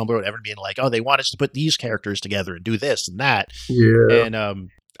Twitter or Tumblr or whatever, being like, "Oh, they want us to put these characters together and do this and that." Yeah. And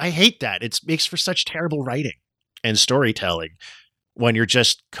I hate that. It makes for such terrible writing and storytelling when you're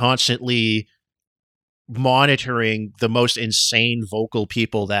just constantly monitoring the most insane vocal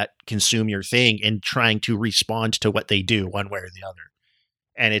people that consume your thing and trying to respond to what they do one way or the other.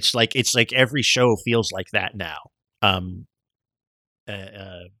 And it's like every show feels like that now.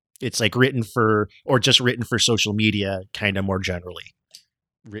 It's like written for social media kind of more generally.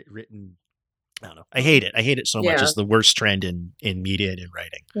 written. I don't know. I hate it. I hate it so much. Yeah. It's the worst trend in media and in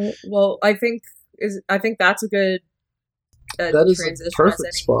writing. Well, I think that's a good That is transition. a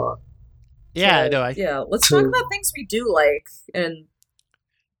perfect spot. Yeah, let's talk about things we do like and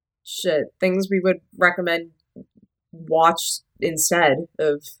shit. Things we would recommend watch instead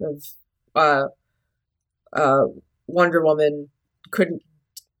of Wonder Woman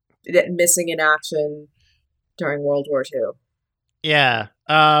missing in action during World War II. Yeah.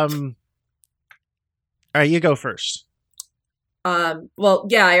 All right, you go first. Well,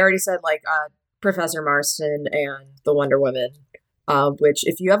 yeah, I already said like Professor Marston and the Wonder Woman. Which,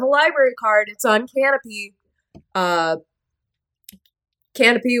 if you have a library card, it's on Canopy.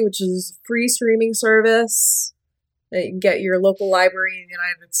 Canopy, which is a free streaming service that you can get your local library in the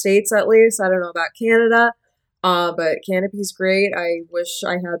United States, at least. I don't know about Canada, but Canopy's great. I wish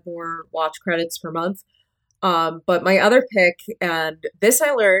I had more watch credits per month. But my other pick, and this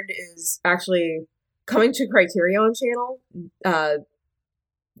I learned, is actually coming to Criterion Channel.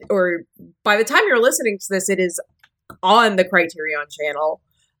 Or by the time you're listening to this, it is on the Criterion Channel.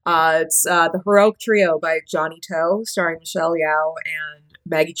 It's The Heroic Trio by Johnny To, starring Michelle Yeoh and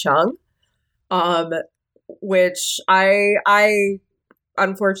Maggie Chung. Which I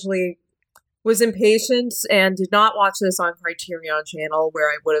unfortunately was impatient and did not watch this on Criterion Channel, where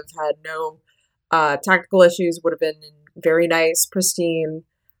I would have had no technical issues, would have been in very nice, pristine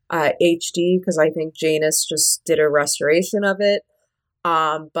HD, because I think Janus just did a restoration of it.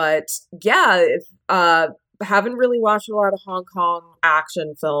 But yeah, haven't really watched a lot of Hong Kong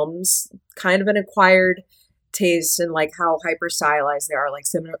action films. Kind of an acquired taste in like how hyper stylized they are, like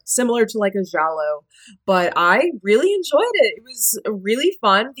similar to like a giallo. But I really enjoyed it. It was really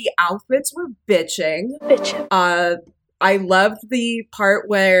fun. The outfits were bitching. I loved the part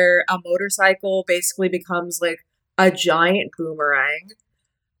where a motorcycle basically becomes like a giant boomerang.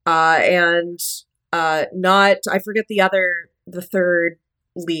 And I forget the third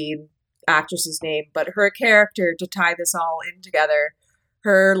lead actress's name, but her character, to tie this all in together,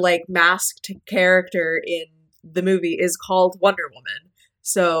 her like masked character in the movie is called Wonder Woman.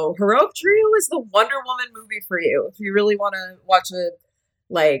 So Heroic Trio is the Wonder Woman movie for you if you really want to watch a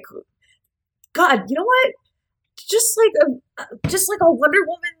like, God, you know what? Just like a Wonder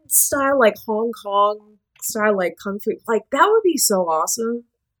Woman style, like Hong Kong style, like kung fu, like that would be so awesome.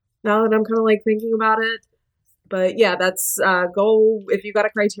 Now that I'm kind of like thinking about it. But yeah, that's go if you got a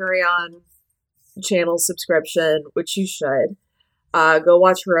Criterion Channel subscription, which you should. Go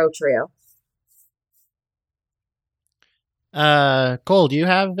watch Heroic Trio. Cole, do you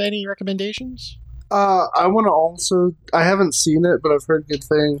have any recommendations? I want to also. I haven't seen it, but I've heard good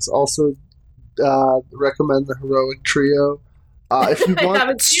things. Also, recommend the Heroic Trio. If you want, I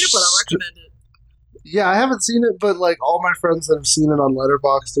haven't seen it, but I'll recommend it. Yeah, I haven't seen it, but like all my friends that have seen it on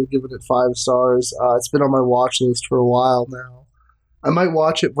Letterboxd have given it 5 stars. It's been on my watch list for a while now. I might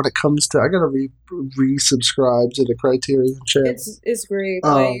watch it when it comes to. I gotta resubscribe to the Criterion Channel. It's great.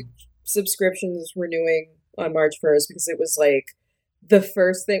 My subscription is renewing on March 1st because it was like the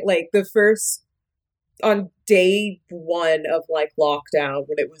first thing, like the first on day 1 of like lockdown,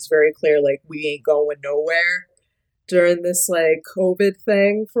 when it was very clear like we ain't going nowhere during this like COVID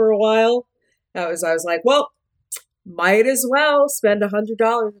thing for a while. I was like, well, might as well spend $100,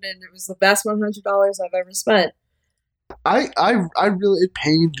 and it was the best $100 I've ever spent. I really, it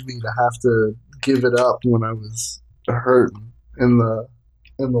pained me to have to give it up when I was hurting in the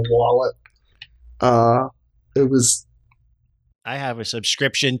wallet. It was. I have a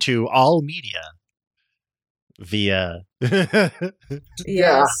subscription to all media via.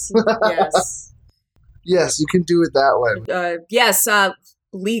 Yes. Yes, you can do it that way. Yes.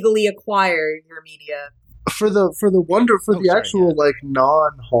 Legally acquire your media for the actual like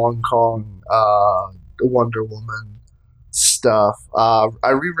non Hong Kong Wonder Woman stuff. I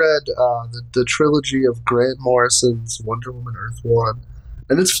reread the trilogy of Grant Morrison's Wonder Woman Earth One,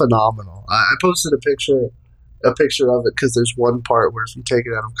 and it's phenomenal. I posted a picture of it because there's one part where if you take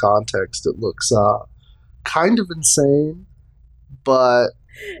it out of context, it looks kind of insane, but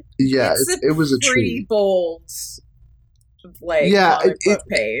yeah, it was a pretty treat. Bold. Like comic book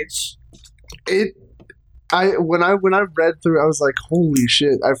page. When I read through, I was like, "Holy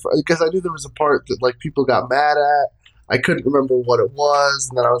shit!" Because I knew there was a part that like people got mad at. I couldn't remember what it was,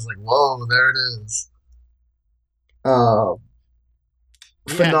 and then I was like, "Whoa, there it is!"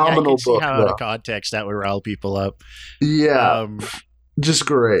 Phenomenal book. See how out of context that would rile people up. Yeah, just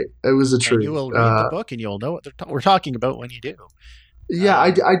great. It was a treat. You will read the book, and you'll know what we're talking about when you do. Yeah,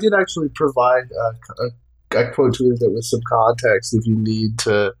 I did actually provide. I quote tweeted it with some context if you need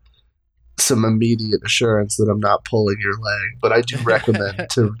to some immediate assurance that I'm not pulling your leg, but I do recommend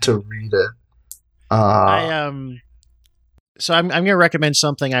to read it. So I'm going to recommend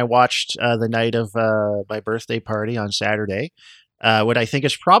something I watched the night of my birthday party on Saturday. What I think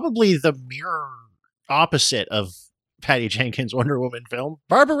is probably the mirror opposite of Patty Jenkins' Wonder Woman film,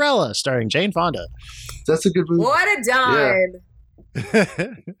 Barbarella, starring Jane Fonda. That's a good movie. What a dime!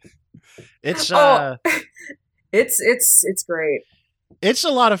 Yeah. It's it's great. It's a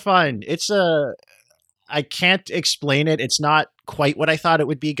lot of fun. I can't explain it. It's not quite what I thought it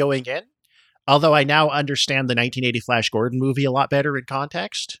would be going in. Although I now understand the 1980 Flash Gordon movie a lot better in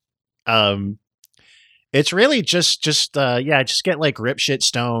context. It's really just get like rip shit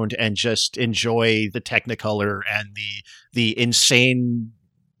stoned and just enjoy the Technicolor and the insane,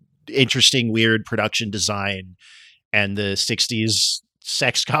 interesting, weird production design and the 60s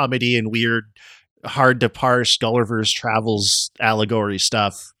sex comedy and weird, hard to parse Gulliver's Travels allegory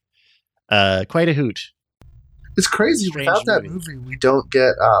stuff. Quite a hoot. It's crazy. Strange Without that movie, we don't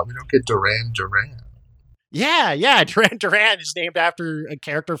get Duran Duran. Yeah. Duran is named after a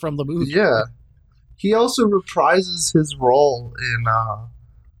character from the movie. Yeah. He also reprises his role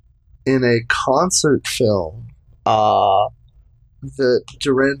in a concert film that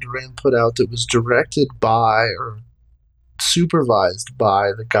Duran Duran put out that was directed by or supervised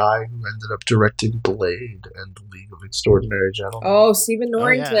by the guy who ended up directing Blade and The League of Extraordinary Gentlemen. Oh, Stephen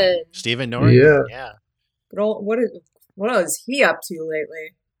Norrington. Oh, yeah. Stephen Norrington, yeah. Good old, what is he up to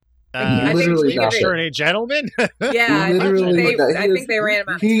lately? I think League of Extraordinary Gentlemen? Yeah, I think they ran him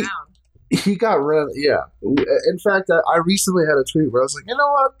out of town. He got rid. Yeah. In fact, I recently had a tweet where I was like, you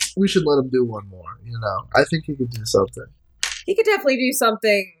know what? We should let him do one more. You know, I think he could do something. He could definitely do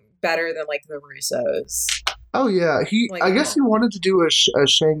something better than like the Russos. Oh yeah, I guess he wanted to do a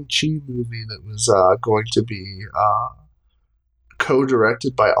Shang-Chi movie that was going to be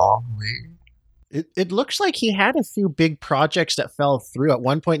co-directed by Ang Lee. It looks like he had a few big projects that fell through. At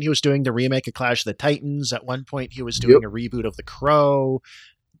one point, he was doing the remake of Clash of the Titans. At one point, he was doing a reboot of The Crow.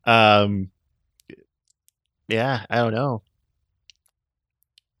 Yeah, I don't know.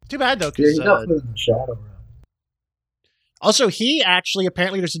 Too bad though, because he got put in the shadow realm. Also, he actually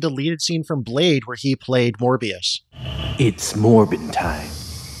apparently there's a deleted scene from Blade where he played Morbius. It's Morbin time.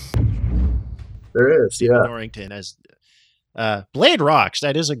 There is, Stephen Norrington as Blade rocks.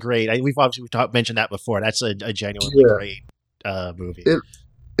 That is a great. We've mentioned that before. That's a genuinely great movie.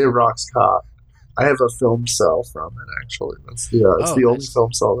 It rocks cop. I have a film cell from it, actually. It's the only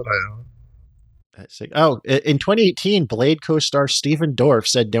film cell that I own. In 2018, Blade co-star Stephen Dorff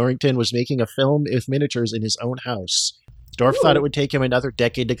said Norrington was making a film with miniatures in his own house. Dorff thought it would take him another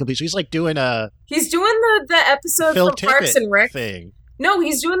decade to complete. So he's like doing He's doing the episode Phil from Parks and Rec thing. No,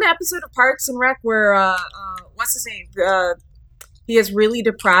 he's doing the episode of Parks and Rec where what's his name? He is really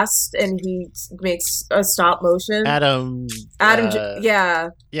depressed and he makes a stop motion. Adam. Yeah.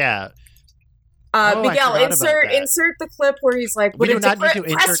 Miguel, insert the clip where he's like, "Would a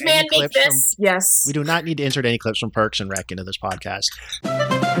depressed man make this?" Yes. We do not need to insert any clips from Parks and Rec into this podcast.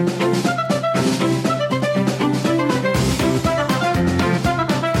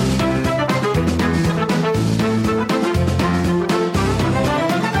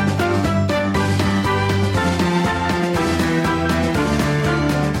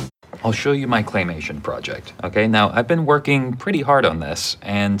 I'll show you my claymation project, okay? Now, I've been working pretty hard on this,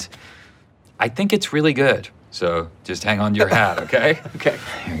 and I think it's really good. So just hang on to your hat, okay? Okay,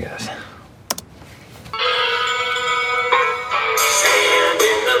 here goes.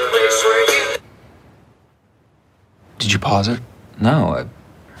 Did you pause it? No,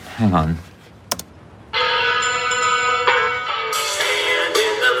 hang on.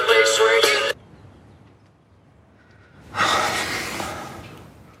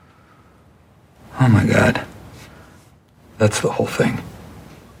 Oh my God. That's the whole thing.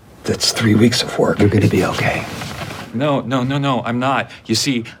 That's 3 weeks of work. You're gonna be okay. No, I'm not. You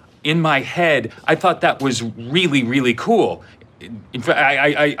see, in my head, I thought that was really, really cool. In fact,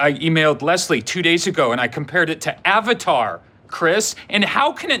 I emailed Leslie 2 days ago and I compared it to Avatar, Chris. And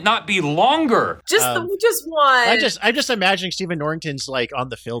how can it not be longer? Just one. I'm just imagining Stephen Norrington's like on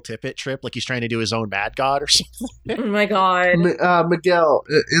the Phil Tippett trip, like he's trying to do his own Mad God or something. Oh my God. Miguel,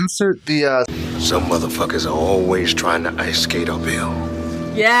 insert the. Some motherfuckers are always trying to ice skate uphill.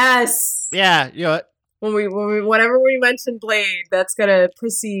 Yes. Yeah, you know. Whenever we mention Blade, that's gonna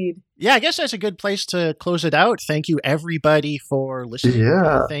proceed. Yeah, I guess that's a good place to close it out. Thank you, everybody, for listening.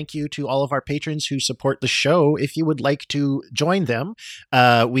 Yeah. Thank you to all of our patrons who support the show. If you would like to join them,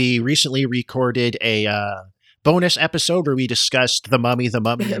 we recently recorded a bonus episode where we discussed The Mummy, and the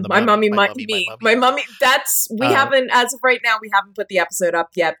My Mummy, My Mummy. That's we haven't, as of right now, we haven't put the episode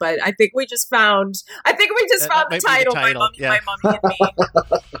up yet. But I think we just found. The title. My Mummy, yeah. My Mummy and Me.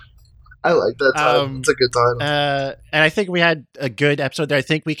 I like that title. It's a good title. And I think we had a good episode there. I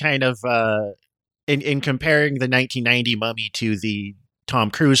think we kind of, in comparing the 1990 Mummy to the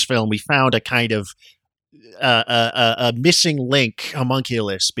Tom Cruise film, we found a kind of a missing link,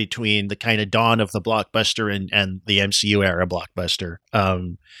 homunculus, between the kind of dawn of the blockbuster and the MCU era blockbuster.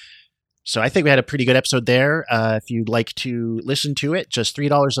 So I think we had a pretty good episode there. If you'd like to listen to it, just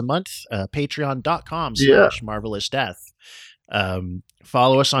 $3 a month, patreon.com/marvelousdeath.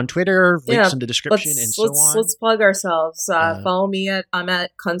 Follow us on Twitter, links in the description, and so on. Let's plug ourselves. Follow me I'm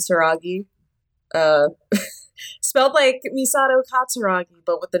at Kunsaragi. Spelled like Misato Katsuragi,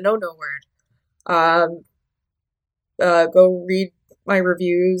 but with the no word. Go read my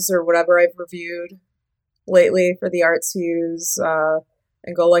reviews or whatever I've reviewed lately for the Arts Views,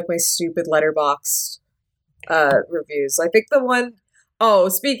 and go like my stupid Letterboxd reviews. I think the one. Oh,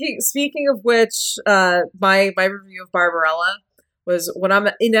 speaking of which, my review of Barbarella was, when I'm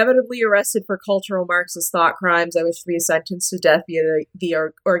inevitably arrested for cultural Marxist thought crimes, I wish to be sentenced to death via the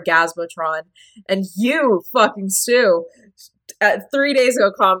Orgasmatron. And you, fucking Stu, 3 days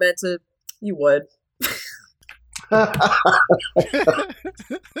ago commented, you would.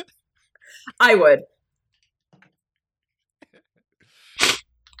 I would.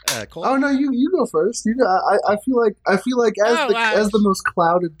 Cole? Oh no, you go first. You go. I feel like as the most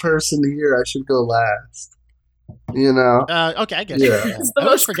clouded person here, I should go last. You know. Okay, I guess. Yeah. He's the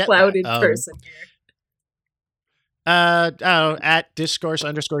most clouded person here. At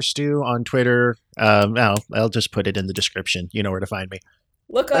discourse_Stu on Twitter. I'll just put it in the description. You know where to find me.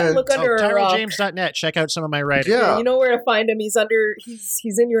 Look under a rock. TyrellJames.net. Check out some of my writing. Yeah. You know where to find him. He's in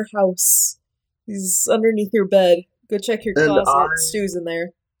your house. He's underneath your bed. Go check your closet. Stu's in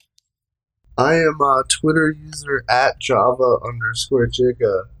there. I am a Twitter user at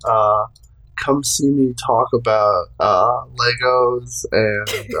Java_Jigga. Come see me talk about Legos and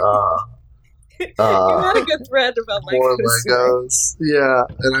you had a good thread about more Legos. Yeah,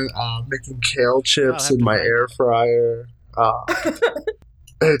 and I'm making kale chips in my air fryer.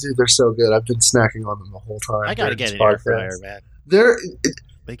 Dude, they're so good. I've been snacking on them the whole time. I gotta get an air fryer, man. They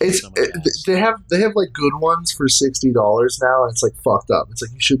have like good ones for $60 now, and it's like fucked up. It's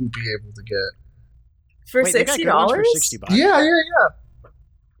like you shouldn't be able to get for $60. Yeah.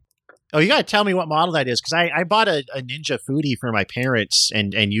 Oh, you gotta tell me what model that is, because I bought a Ninja Foodie for my parents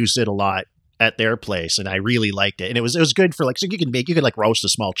and used it a lot at their place, and I really liked it. And it was good for, like, so you could like roast a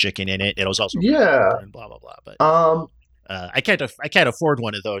small chicken in it. It was also and blah blah blah. But I can't afford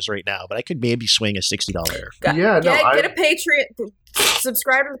one of those right now, but I could maybe swing a $60 air. Get a Patreon,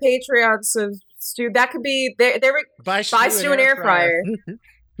 subscribe to the Patreon. So Stu, that could be buy Stu an air fryer.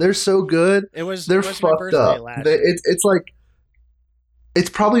 They're so good. They're fucked up. It's like, it's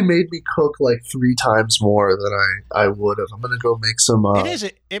probably made me cook like 3 times more than I would have. I'm gonna go make some.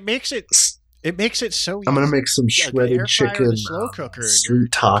 It makes it so easy. I'm gonna make some shredded chicken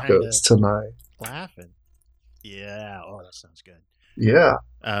street tacos tonight. Laughing. Yeah. Oh, that sounds good. Yeah.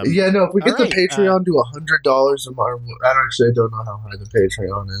 No. If we get the Patreon to $100 a month, I don't know how high the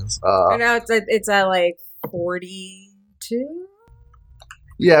Patreon is. Right now it's at like 42.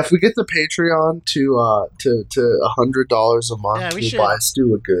 Yeah, if we get the Patreon to $100 a month, we'll buy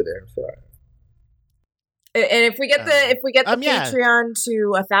Stu a good air fryer. And if we get the Patreon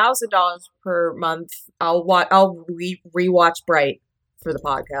to $1,000 per month, I'll rewatch Bright for the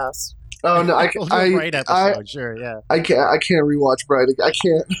podcast. Oh no, sure, yeah. I can't rewatch Bright. I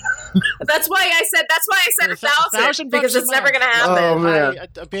can't. That's why I said 1,000 because it's never gonna happen. Oh man,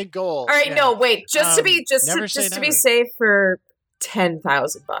 a big goal. All right, no, wait, just to be safe for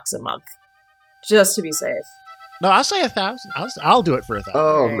 $10,000 a month, just to be safe. No, I'll say 1,000. I'll do it for 1,000.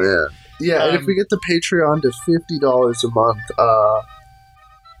 Oh man, yeah. And if we get the Patreon to $50 a month, I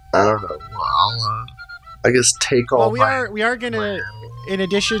don't know. I'll I guess take all. Well, we are gonna. In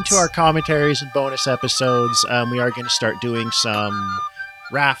addition to our commentaries and bonus episodes, we are going to start doing some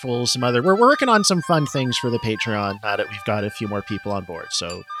raffles, we're working on some fun things for the Patreon now that we've got a few more people on board.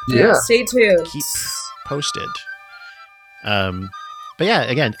 So stay tuned. Keep posted. But yeah,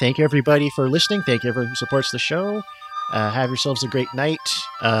 again, thank you everybody for listening. Thank you everyone who supports the show. Have yourselves a great night.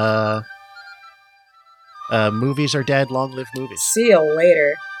 Movies are dead. Long live movies. See you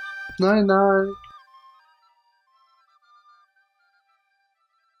later. Night.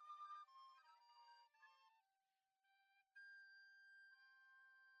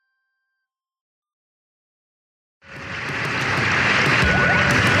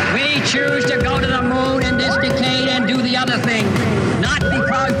 We choose to go to the moon in this decade.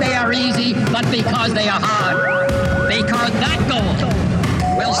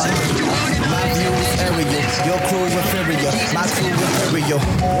 Your crew inferior, my crew imperial.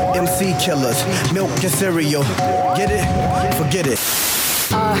 MC killers, milk and cereal. Get it? Forget it.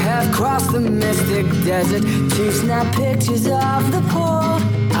 I have crossed the mystic desert to snap pictures of the poor.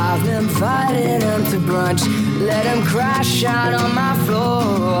 I've invited them to brunch, let them crash out on my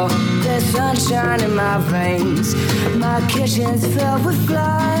floor. There's sunshine in my veins, my kitchen's filled with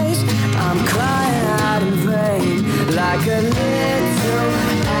flies. I'm crying out in vain.